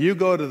 but you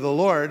go to the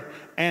Lord,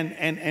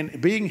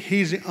 and being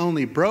He's the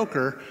only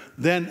broker,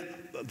 then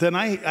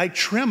I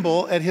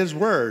tremble at His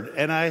word.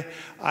 And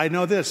I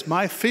know this,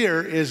 my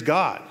fear is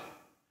God.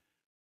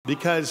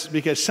 Because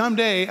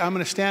someday I'm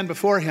going to stand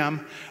before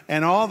Him,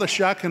 and all the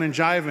shucking and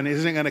jiving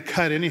isn't going to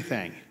cut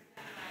anything.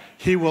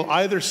 He will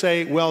either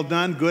say, well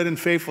done, good and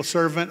faithful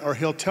servant, or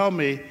He'll tell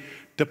me,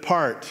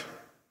 depart,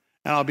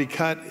 and I'll be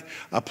cut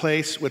a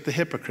place with the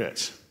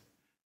hypocrites.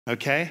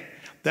 Okay?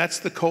 That's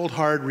the cold,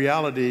 hard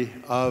reality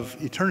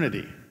of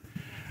eternity.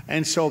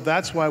 And so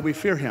that's why we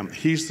fear Him.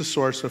 He's the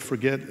source of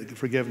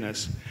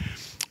forgiveness.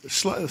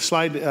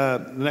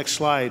 The next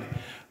slide.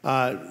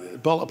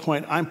 Bullet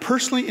point, I'm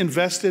personally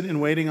invested in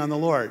waiting on the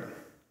Lord.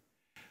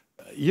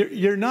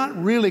 You're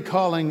not really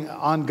calling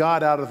on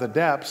God out of the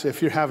depths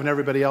if you're having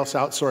everybody else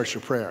outsource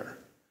your prayer.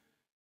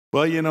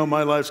 Well, you know,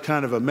 my life's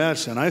kind of a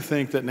mess, and I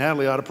think that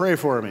Natalie ought to pray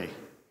for me.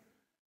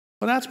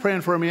 Well, that's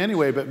praying for me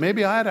anyway, but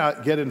maybe I ought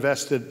to get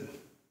invested.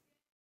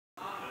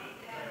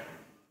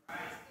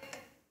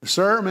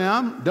 Sir,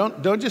 ma'am,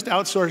 don't just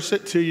outsource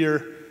it to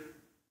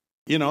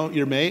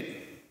your mate.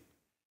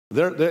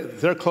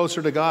 They're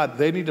closer to God.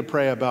 They need to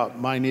pray about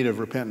my need of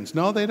repentance.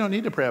 No, they don't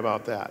need to pray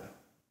about that.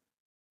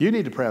 You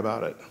need to pray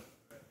about it.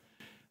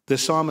 The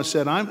psalmist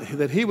said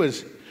that he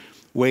was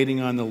waiting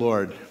on the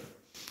Lord.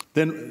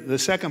 Then the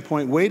second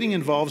point, waiting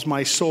involves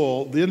my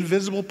soul, the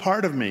invisible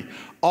part of me.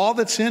 All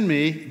that's in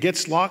me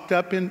gets locked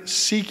up in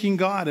seeking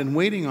God and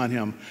waiting on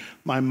Him.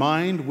 My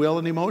mind, will,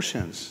 and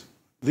emotions,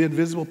 the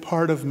invisible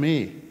part of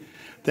me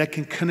that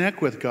can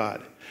connect with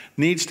God,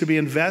 needs to be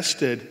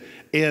invested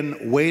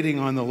in waiting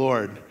on the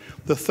Lord.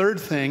 The third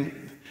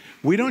thing,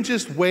 we don't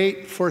just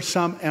wait for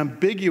some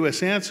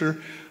ambiguous answer.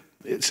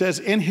 It says,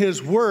 in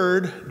His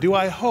word do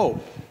I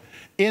hope.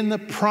 In the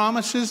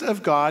promises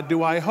of God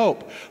do I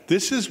hope.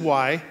 This is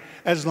why,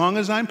 as long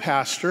as I'm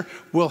pastor,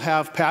 we'll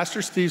have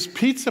Pastor Steve's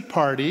pizza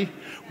party,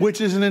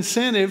 which is an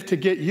incentive to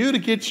get you to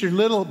get your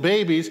little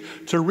babies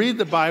to read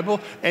the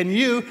Bible, and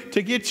you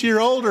to get your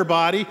older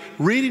body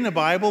reading the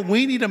Bible.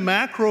 We need a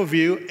macro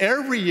view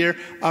every year,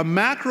 a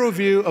macro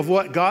view of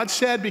what God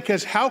said,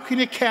 because how can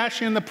you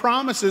cash in the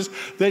promises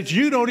that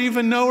you don't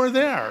even know are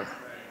there?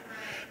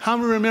 How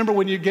many remember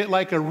when you get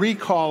like a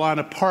recall on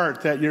a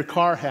part that your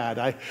car had?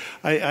 I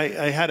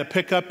had a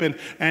pickup and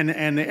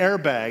the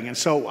airbag. And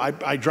so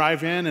I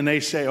drive in and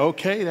they say,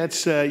 okay,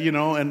 that's,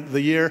 and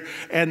the year.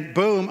 And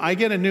boom, I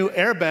get a new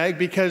airbag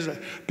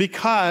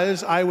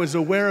because I was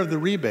aware of the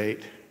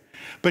rebate.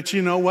 But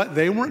you know what?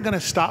 They weren't going to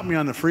stop me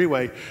on the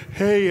freeway.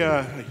 Hey,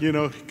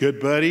 good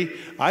buddy,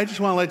 I just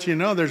want to let you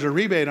know there's a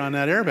rebate on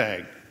that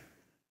airbag.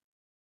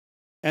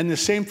 And the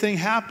same thing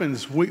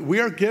happens. We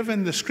are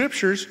given the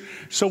scriptures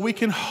so we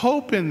can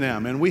hope in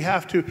them. And we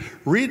have to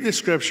read the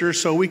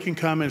scriptures so we can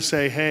come and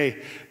say,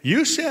 hey,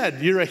 you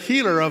said you're a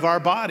healer of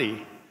our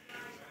body.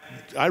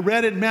 I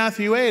read it in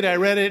Matthew 8. I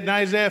read it in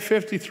Isaiah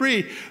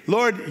 53.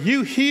 Lord,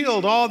 you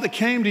healed all that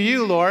came to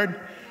you, Lord.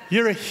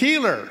 You're a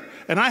healer.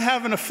 And I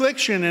have an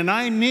affliction and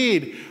I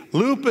need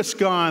lupus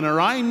gone,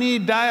 or I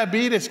need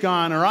diabetes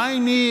gone, or I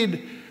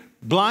need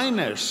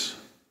blindness,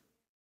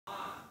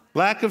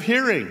 lack of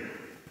hearing.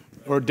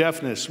 Or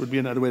deafness would be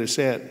another way to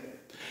say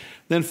it.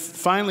 Then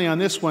finally on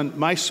this one,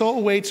 my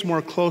soul waits more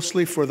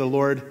closely for the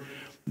Lord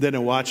than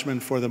a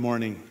watchman for the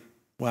morning.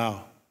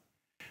 Wow.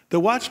 The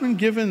watchman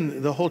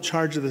given the whole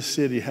charge of the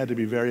city had to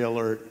be very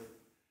alert.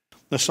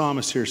 The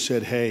psalmist here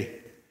said, hey,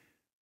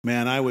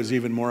 man, I was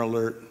even more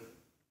alert.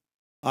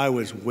 I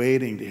was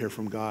waiting to hear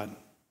from God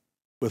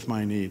with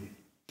my need.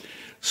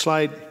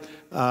 Slide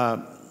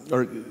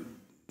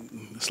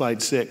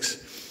 6.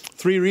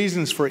 3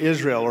 reasons for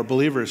Israel or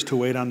believers to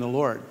wait on the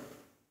Lord.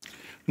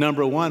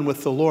 Number 1,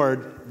 with the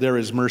Lord, there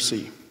is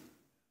mercy.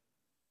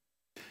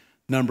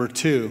 Number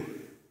 2,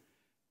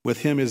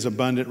 with Him is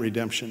abundant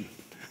redemption.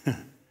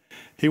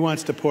 He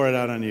wants to pour it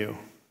out on you.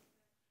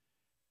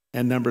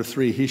 And number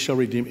 3, He shall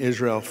redeem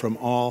Israel from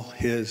all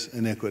his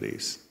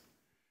iniquities.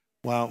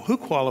 Wow, who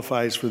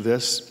qualifies for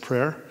this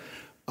prayer?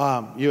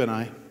 You and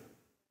I.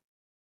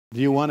 Do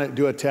you want to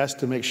do a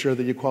test to make sure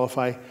that you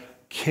qualify?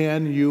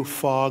 Can you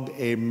fog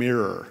a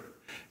mirror?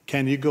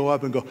 Can you go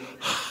up and go,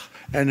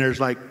 and there's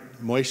like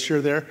moisture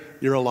there?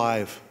 You're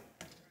alive.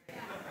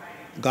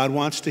 God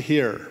wants to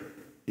hear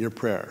your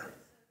prayer.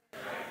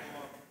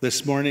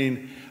 This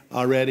morning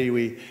already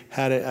we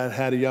had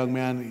a young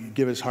man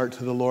give his heart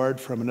to the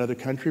Lord from another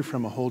country,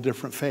 from a whole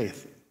different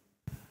faith.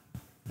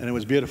 And it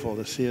was beautiful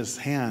to see his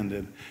hand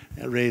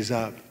and raise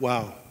up.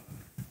 Wow.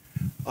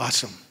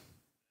 Awesome.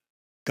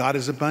 God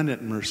is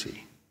abundant in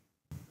mercy.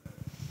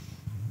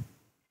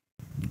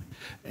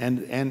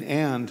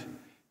 And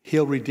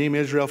He'll redeem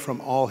Israel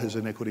from all his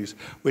iniquities,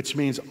 which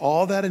means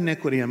all that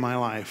iniquity in my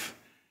life,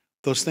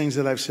 those things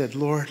that I've said,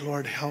 Lord,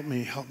 help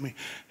me.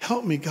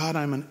 Help me, God,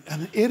 I'm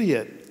an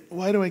idiot.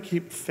 Why do I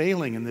keep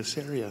failing in this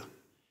area?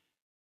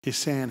 He's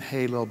saying,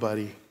 hey, little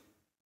buddy,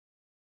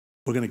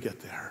 we're going to get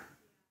there.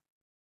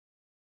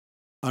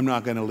 I'm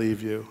not going to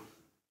leave you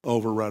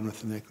overrun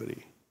with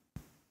iniquity.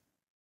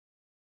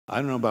 I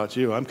don't know about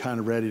you. I'm kind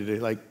of ready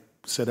to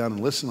sit down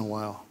and listen a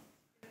while.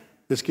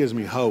 This gives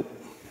me hope.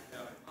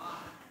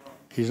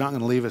 He's not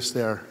going to leave us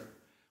there.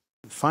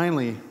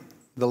 Finally,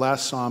 the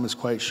last psalm is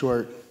quite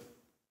short.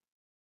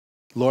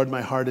 Lord,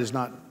 my heart is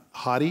not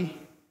haughty,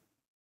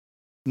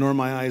 nor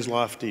my eyes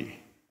lofty.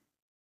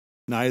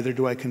 Neither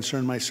do I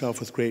concern myself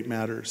with great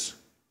matters,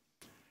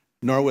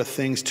 nor with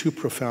things too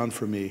profound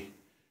for me.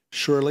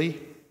 Surely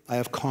I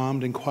have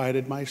calmed and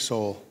quieted my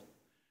soul.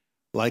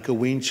 Like a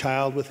weaned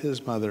child with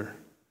his mother,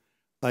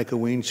 like a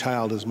weaned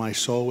child is my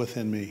soul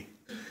within me.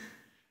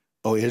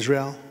 O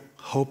Israel,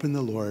 hope in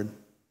the Lord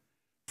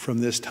from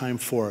this time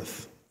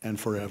forth and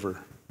forever.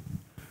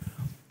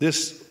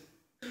 This,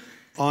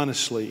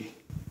 honestly,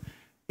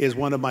 is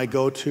one of my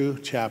go-to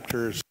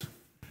chapters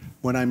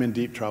when I'm in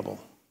deep trouble.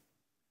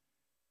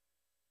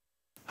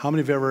 How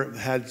many of you ever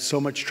had so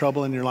much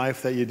trouble in your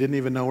life that you didn't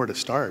even know where to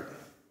start?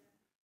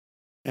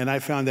 And I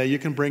found that you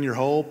can bring your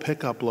whole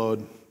pickup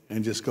load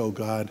and just go,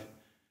 God,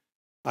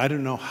 I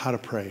don't know how to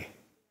pray.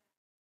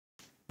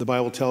 The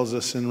Bible tells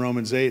us in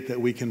Romans 8 that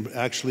we can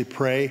actually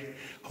pray.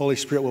 Holy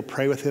Spirit will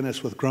pray within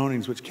us with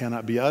groanings which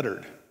cannot be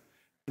uttered.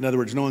 In other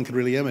words, no one can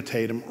really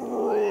imitate him.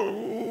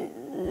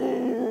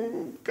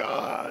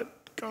 God,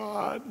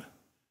 God.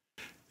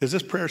 Does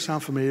this prayer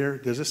sound familiar?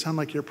 Does this sound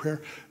like your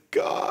prayer?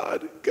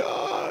 God,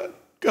 God,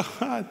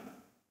 God,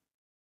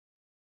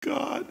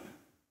 God.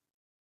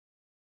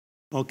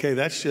 Okay,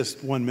 that's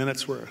just 1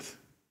 minute's worth.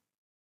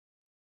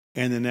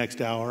 And the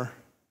next hour,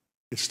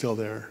 it's still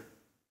there.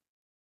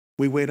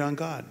 We wait on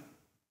God.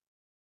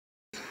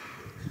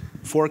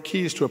 4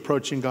 keys to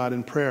approaching God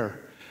in prayer.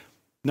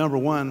 Number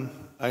 1,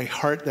 a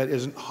heart that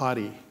isn't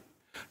haughty.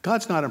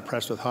 God's not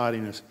impressed with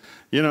haughtiness.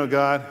 You know,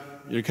 God,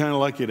 you're kind of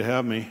lucky to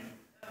have me.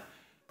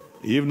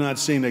 You've not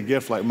seen a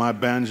gift like my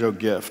banjo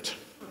gift.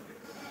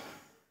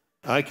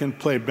 I can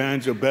play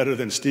banjo better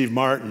than Steve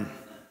Martin.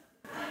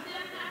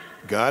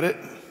 Got it?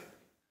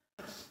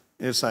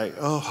 It's like,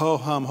 oh, ho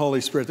hum,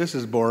 Holy Spirit, this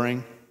is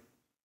boring.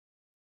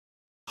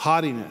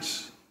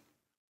 Haughtiness.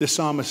 This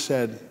psalmist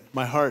said,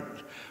 my heart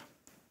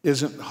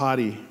isn't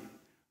haughty,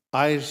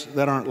 eyes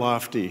that aren't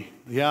lofty.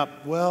 Yeah,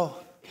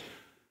 well,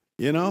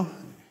 I'm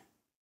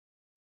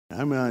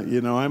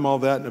all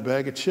that in a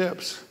bag of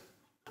chips.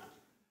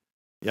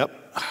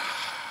 Yep.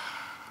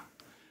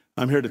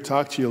 I'm here to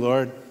talk to you,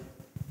 Lord.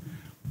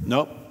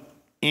 Nope.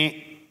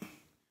 Get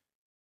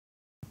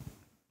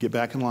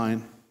back in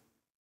line.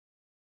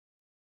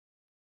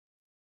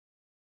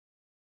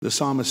 The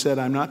psalmist said,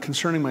 I'm not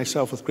concerning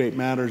myself with great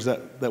matters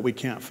that we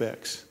can't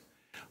fix.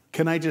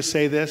 Can I just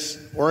say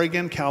this?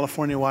 Oregon,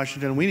 California,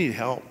 Washington, we need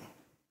help.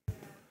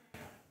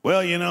 Well,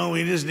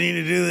 we just need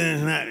to do this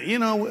and that.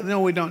 No,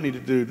 we don't need to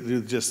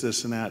do just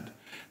this and that.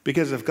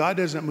 Because if God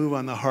doesn't move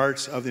on the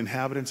hearts of the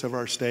inhabitants of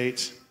our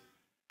states,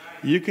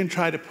 you can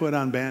try to put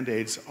on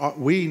Band-Aids.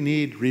 We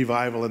need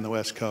revival in the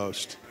West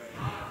Coast.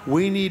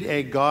 We need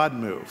a God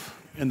move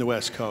in the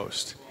West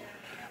Coast.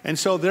 And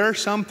so there are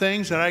some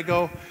things that I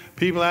go,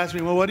 people ask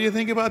me, well, what do you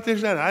think about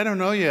this, that? I don't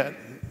know yet.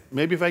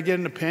 Maybe if I get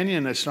an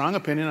opinion, a strong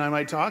opinion, I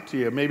might talk to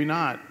you. Maybe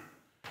not.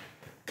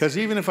 Because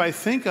even if I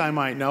think I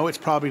might know, it's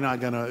probably not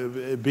going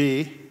to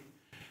be.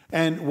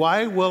 And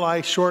why will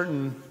I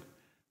shorten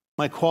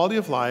my quality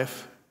of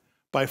life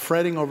by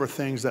fretting over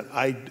things that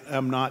I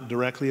am not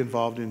directly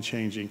involved in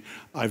changing?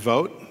 I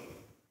vote,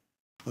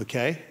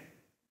 okay?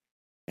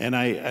 And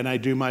I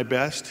do my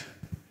best,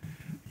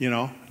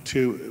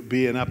 to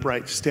be an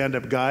upright,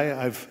 stand-up guy.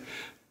 I've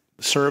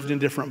served in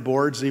different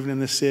boards, even in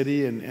the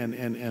city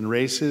and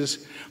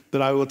races.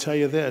 But I will tell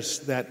you this,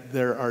 that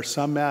there are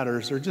some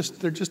matters, they're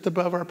just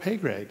above our pay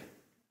grade.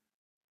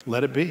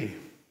 Let it be.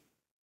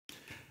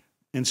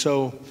 And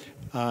so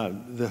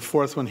the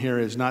fourth one here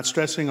is not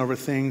stressing over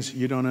things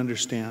you don't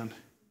understand.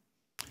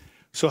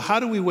 So how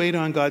do we wait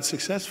on God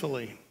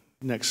successfully?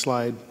 Next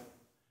slide.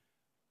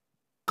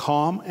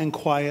 Calm and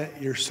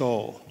quiet your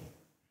soul.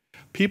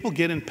 People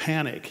get in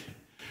panic.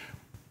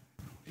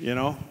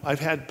 I've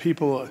had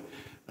people,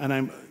 and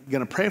I'm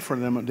going to pray for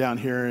them down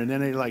here, and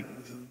then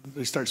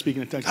they start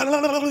speaking in tongues.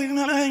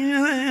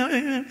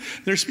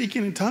 They're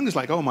speaking in tongues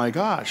like, oh my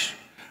gosh,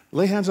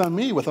 lay hands on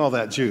me with all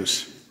that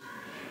juice.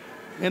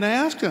 And I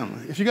ask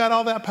them, if you got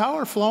all that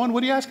power flowing,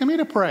 what are you asking me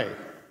to pray?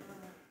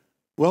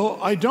 Well,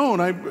 I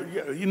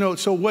don't.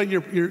 So what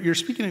you're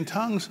speaking in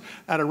tongues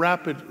at a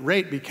rapid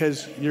rate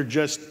because you're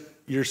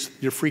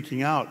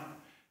freaking out.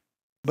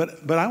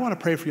 But I want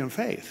to pray for you in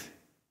faith.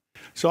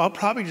 So I'll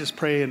probably just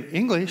pray in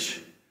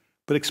English,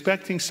 but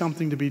expecting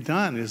something to be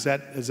done. Is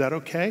that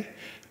okay?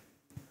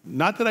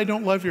 Not that I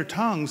don't love your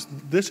tongues.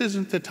 This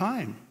isn't the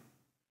time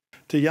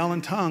to yell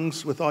in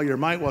tongues with all your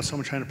might while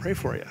someone's trying to pray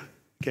for you.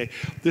 Okay,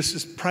 this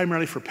is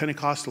primarily for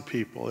Pentecostal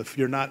people. If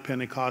you're not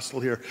Pentecostal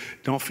here,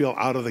 don't feel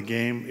out of the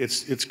game.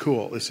 It's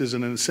cool. This is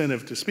an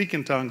incentive to speak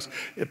in tongues.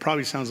 It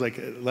probably sounds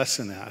like less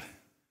than that.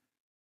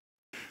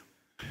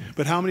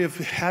 But how many have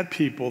had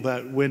people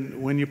that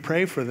when you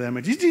pray for them,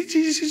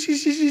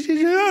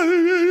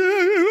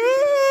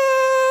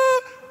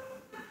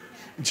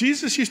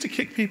 Jesus used to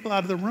kick people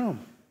out of the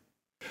room.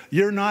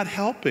 You're not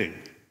helping.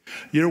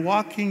 You're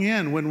walking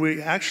in when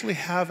we actually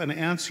have an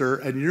answer,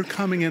 and you're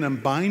coming in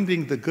and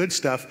binding the good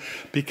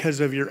stuff because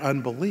of your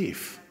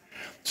unbelief.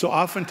 So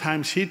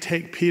oftentimes he'd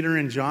take Peter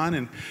and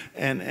John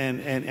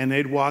and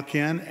they'd walk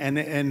in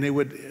and they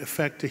would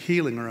effect a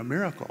healing or a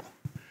miracle.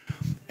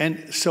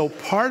 And so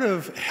part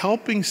of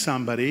helping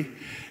somebody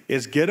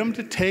is get them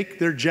to take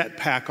their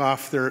jetpack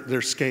off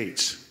their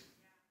skates.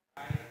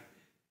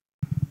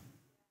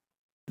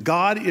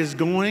 God is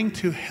going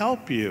to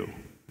help you.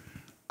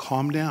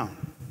 Calm down.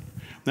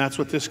 That's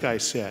what this guy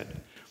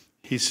said.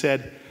 He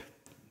said,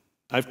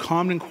 I've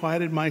calmed and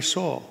quieted my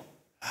soul.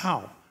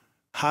 How?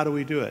 How do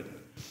we do it?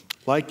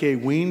 Like a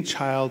weaned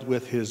child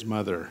with his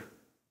mother.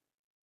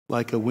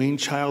 Like a weaned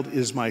child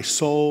is my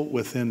soul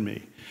within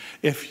me.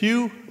 If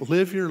you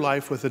live your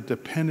life with a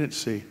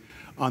dependency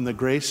on the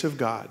grace of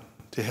God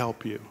to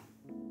help you,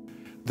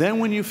 then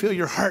when you feel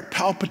your heart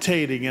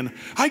palpitating and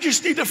I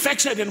just need to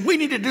fix it and we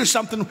need to do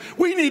something,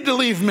 we need to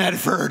leave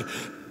Medford.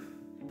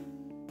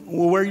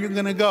 Well, where are you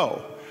going to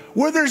go?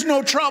 Where there's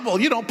no trouble,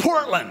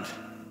 Portland.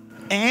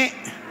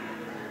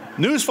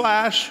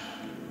 Newsflash.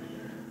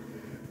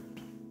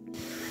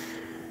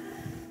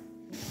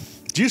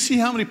 Do you see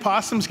how many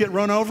possums get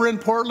run over in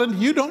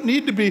Portland? You don't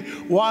need to be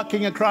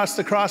walking across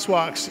the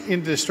crosswalks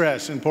in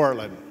distress in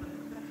Portland.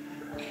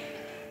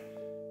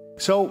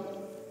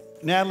 So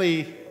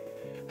Natalie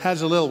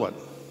has a little one,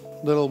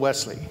 little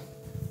Wesley.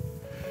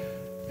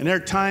 And there are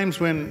times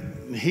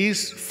when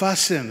he's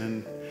fussing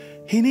and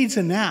he needs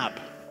a nap.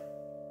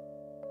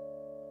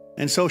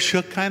 And so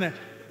she'll kind of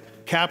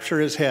capture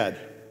his head.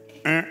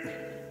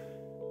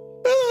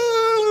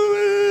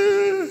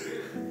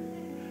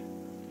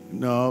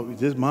 No,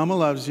 just mama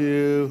loves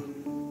you.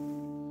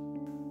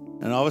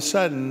 And all of a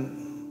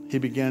sudden, he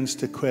begins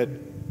to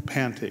quit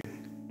panting.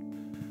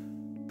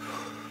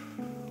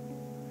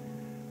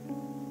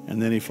 And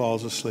then he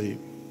falls asleep.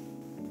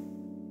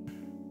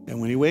 And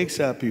when he wakes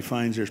up, he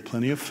finds there's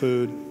plenty of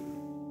food.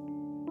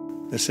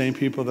 The same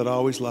people that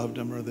always loved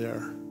him are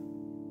there.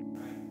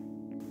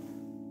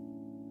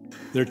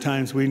 There are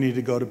times we need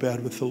to go to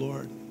bed with the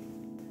Lord.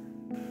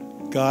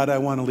 God, I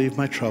want to leave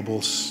my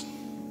troubles.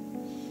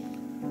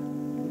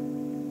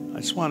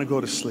 I just want to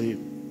go to sleep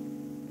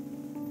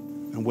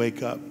and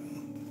wake up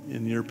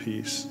in your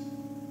peace.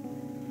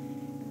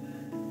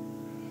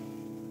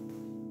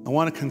 I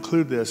want to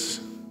conclude this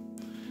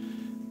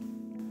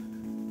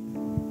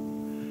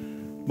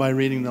by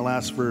reading the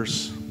last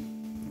verse.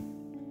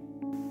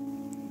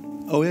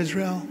 O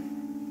Israel,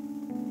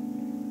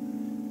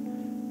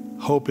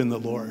 hope in the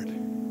Lord.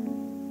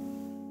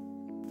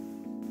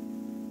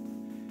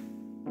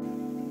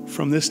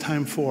 From this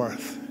time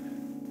forth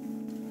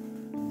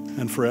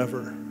and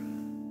forever.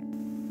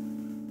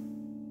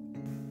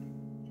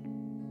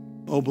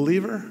 O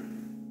believer,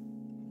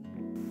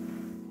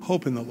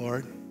 hope in the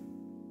Lord.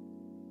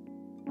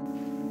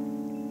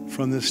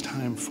 From this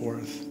time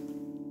forth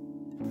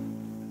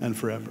and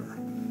forever.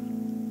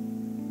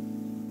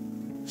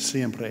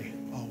 Siempre,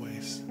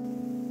 always.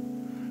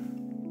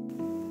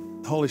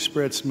 The Holy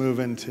Spirit's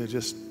moving to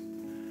just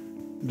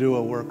do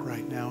a work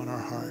right now in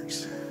our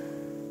hearts.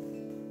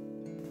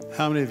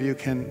 How many of you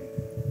can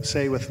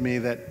say with me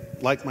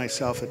that, like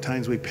myself, at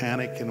times we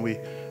panic and we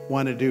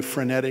want to do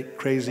frenetic,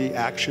 crazy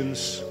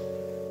actions?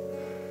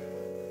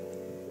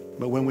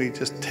 But when we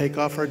just take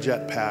off our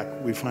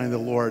jetpack, we find the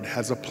Lord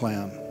has a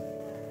plan.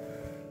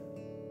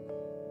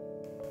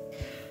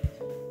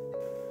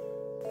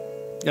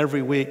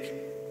 Every week,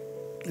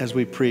 as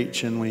we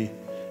preach and we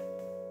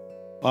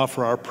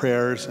offer our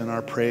prayers and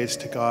our praise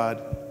to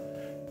God,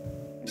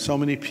 so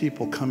many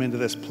people come into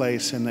this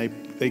place and they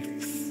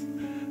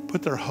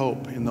put their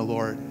hope in the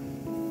Lord.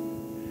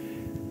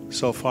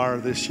 So far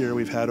this year,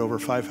 we've had over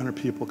 500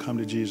 people come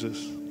to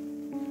Jesus.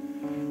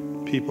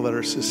 People that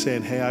are just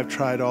saying, hey, I've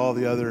tried all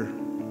the other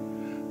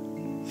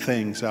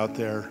things out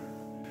there.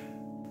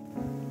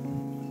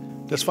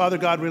 Does Father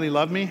God really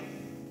love me?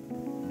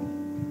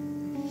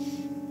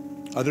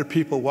 Other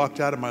people walked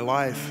out of my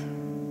life.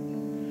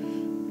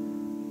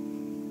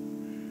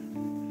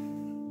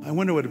 I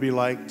wonder what it'd be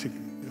like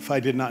if I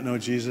did not know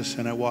Jesus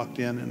and I walked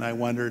in and I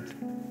wondered,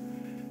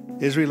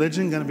 is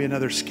religion going to be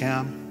another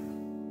scam?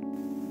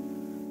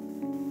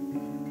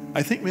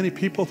 I think many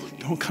people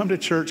don't come to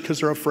church because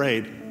they're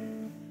afraid.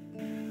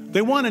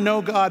 They want to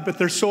know God, but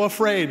they're so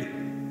afraid.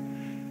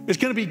 It's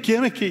going to be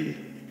gimmicky,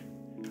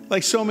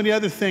 like so many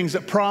other things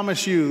that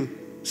promise you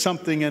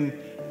something and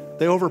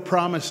they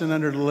overpromise and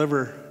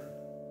underdeliver.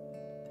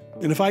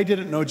 And if I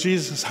didn't know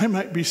Jesus, I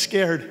might be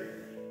scared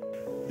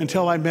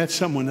until I met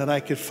someone that I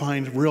could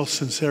find real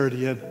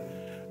sincerity in.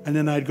 And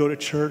then I'd go to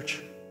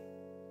church.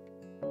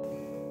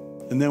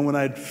 And then when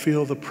I'd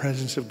feel the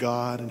presence of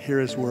God and hear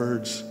his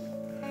words,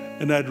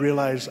 and I'd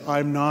realize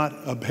I'm not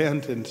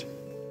abandoned.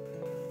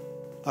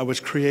 I was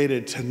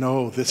created to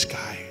know this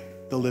guy,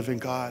 the living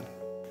God.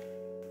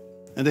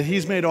 And that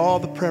he's made all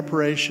the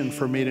preparation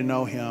for me to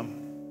know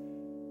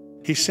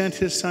him. He sent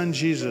his son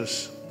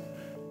Jesus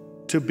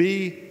to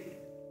be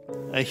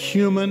a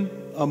human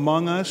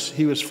among us.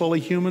 He was fully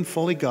human,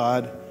 fully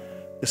God.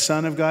 The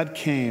Son of God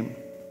came,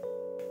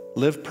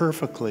 lived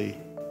perfectly,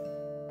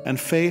 and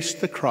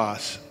faced the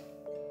cross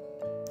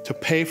to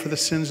pay for the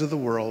sins of the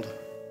world,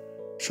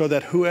 so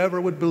that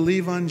whoever would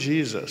believe on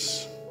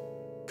Jesus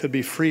could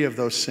be free of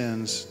those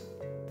sins.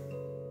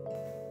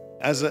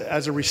 As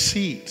a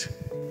receipt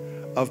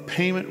of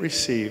payment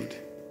received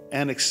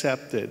and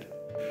accepted,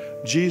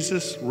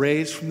 Jesus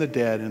raised from the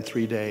dead in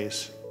 3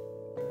 days.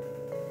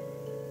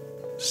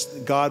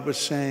 God was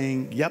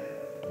saying, yep,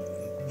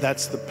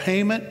 that's the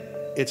payment.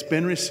 It's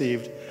been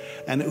received.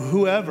 And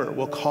whoever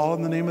will call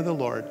on the name of the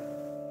Lord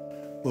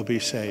will be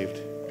saved.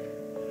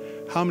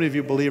 How many of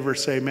you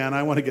believers say, man,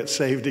 I want to get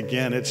saved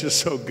again. It's just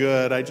so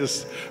good.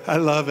 I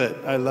love it.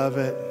 I love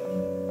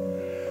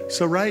it.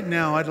 So right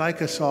now, I'd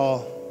like us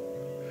all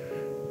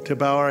to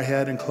bow our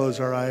head and close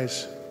our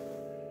eyes.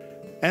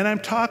 And I'm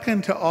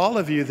talking to all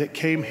of you that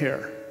came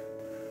here.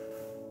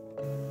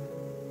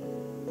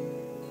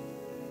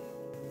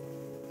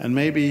 And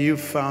maybe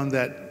you've found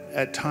that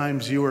at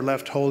times you were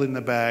left holding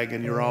the bag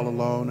and you're all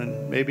alone.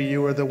 And maybe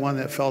you were the one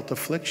that felt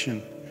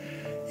affliction,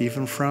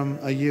 even from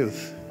a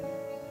youth.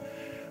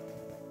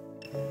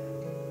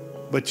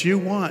 But you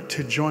want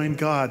to join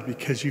God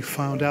because you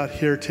found out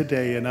here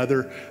today and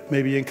other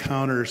maybe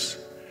encounters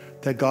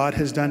that God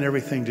has done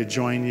everything to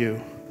join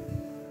you.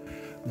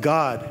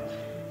 God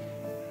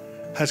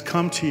has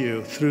come to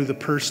you through the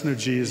person of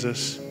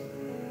Jesus.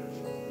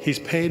 He's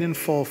paid in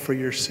full for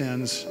your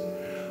sins.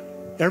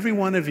 Every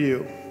one of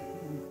you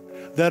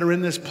that are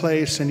in this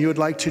place and you would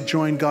like to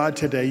join God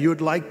today, you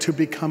would like to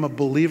become a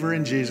believer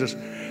in Jesus,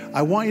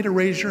 I want you to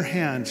raise your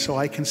hand so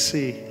I can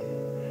see.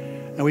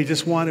 And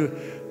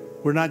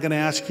we're not going to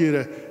ask you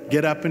to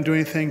get up and do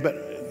anything,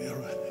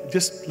 but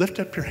just lift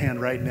up your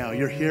hand right now.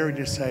 You're here and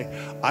you say,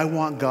 I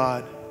want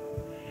God.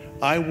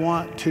 I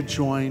want to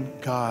join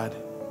God.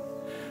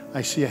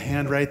 I see a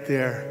hand right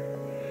there.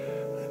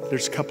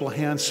 There's a couple of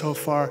hands so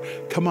far.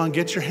 Come on,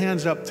 get your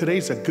hands up.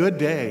 Today's a good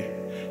day.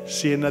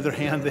 See another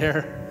hand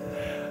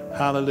there?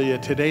 Hallelujah.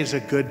 Today's a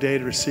good day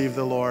to receive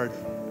the Lord.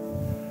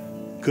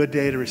 Good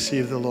day to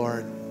receive the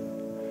Lord.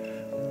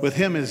 With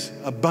him is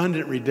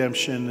abundant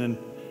redemption, and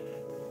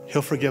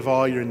he'll forgive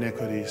all your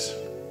iniquities.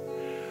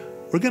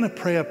 We're going to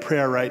pray a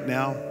prayer right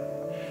now.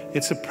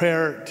 It's a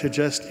prayer to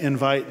just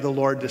invite the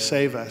Lord to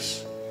save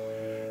us.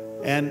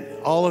 And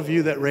all of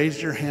you that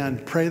raised your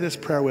hand, pray this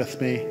prayer with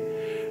me.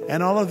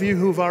 And all of you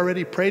who've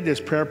already prayed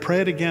this prayer,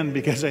 pray it again,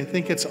 because I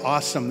think it's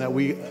awesome that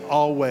we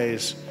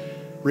always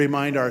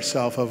remind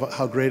ourselves of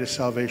how great a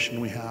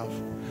salvation we have.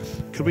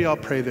 Could we all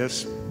pray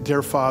this?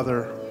 Dear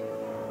Father,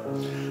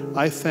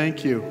 I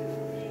thank you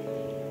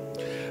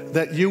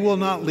that you will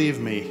not leave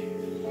me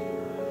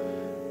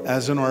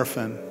as an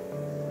orphan,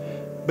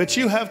 but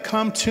you have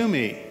come to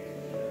me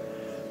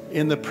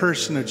in the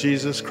person of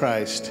Jesus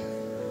Christ.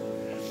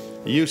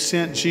 You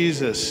sent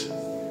Jesus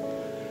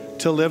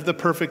to live the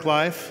perfect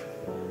life,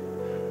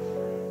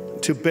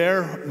 to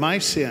bear my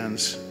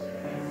sins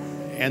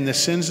and the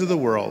sins of the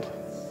world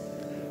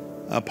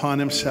upon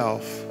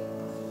himself.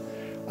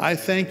 I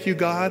thank you,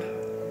 God,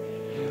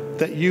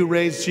 that you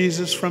raised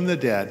Jesus from the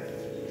dead,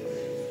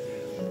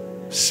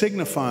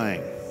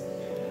 signifying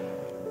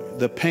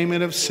the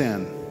payment of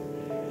sin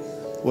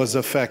was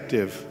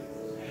effective.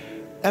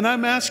 And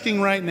I'm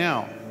asking right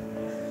now,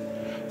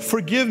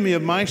 forgive me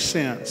of my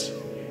sins.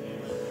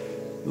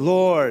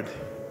 Lord,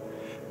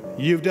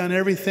 you've done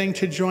everything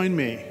to join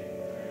me,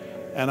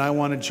 and I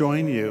want to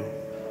join you.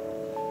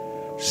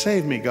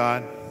 Save me,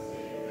 God.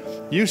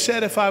 You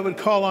said if I would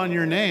call on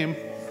your name,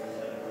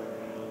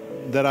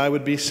 that I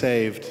would be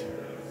saved.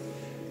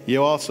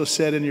 You also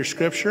said in your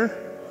scripture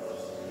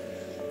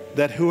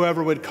that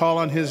whoever would call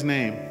on his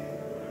name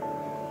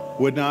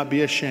would not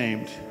be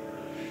ashamed.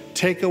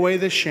 Take away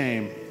the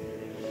shame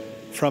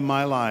from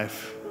my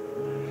life.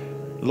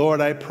 Lord,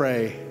 I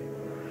pray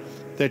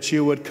that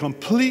you would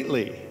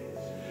completely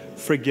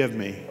forgive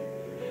me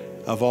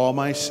of all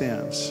my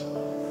sins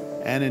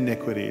and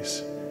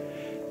iniquities.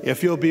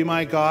 If you'll be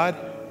my God,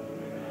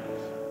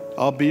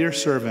 I'll be your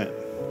servant.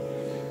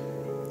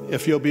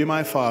 If you'll be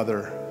my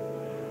Father,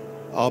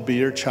 I'll be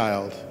your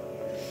child.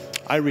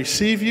 I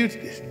receive you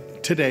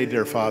today,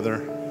 dear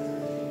Father.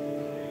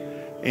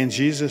 In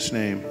Jesus'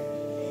 name,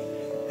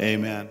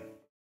 amen.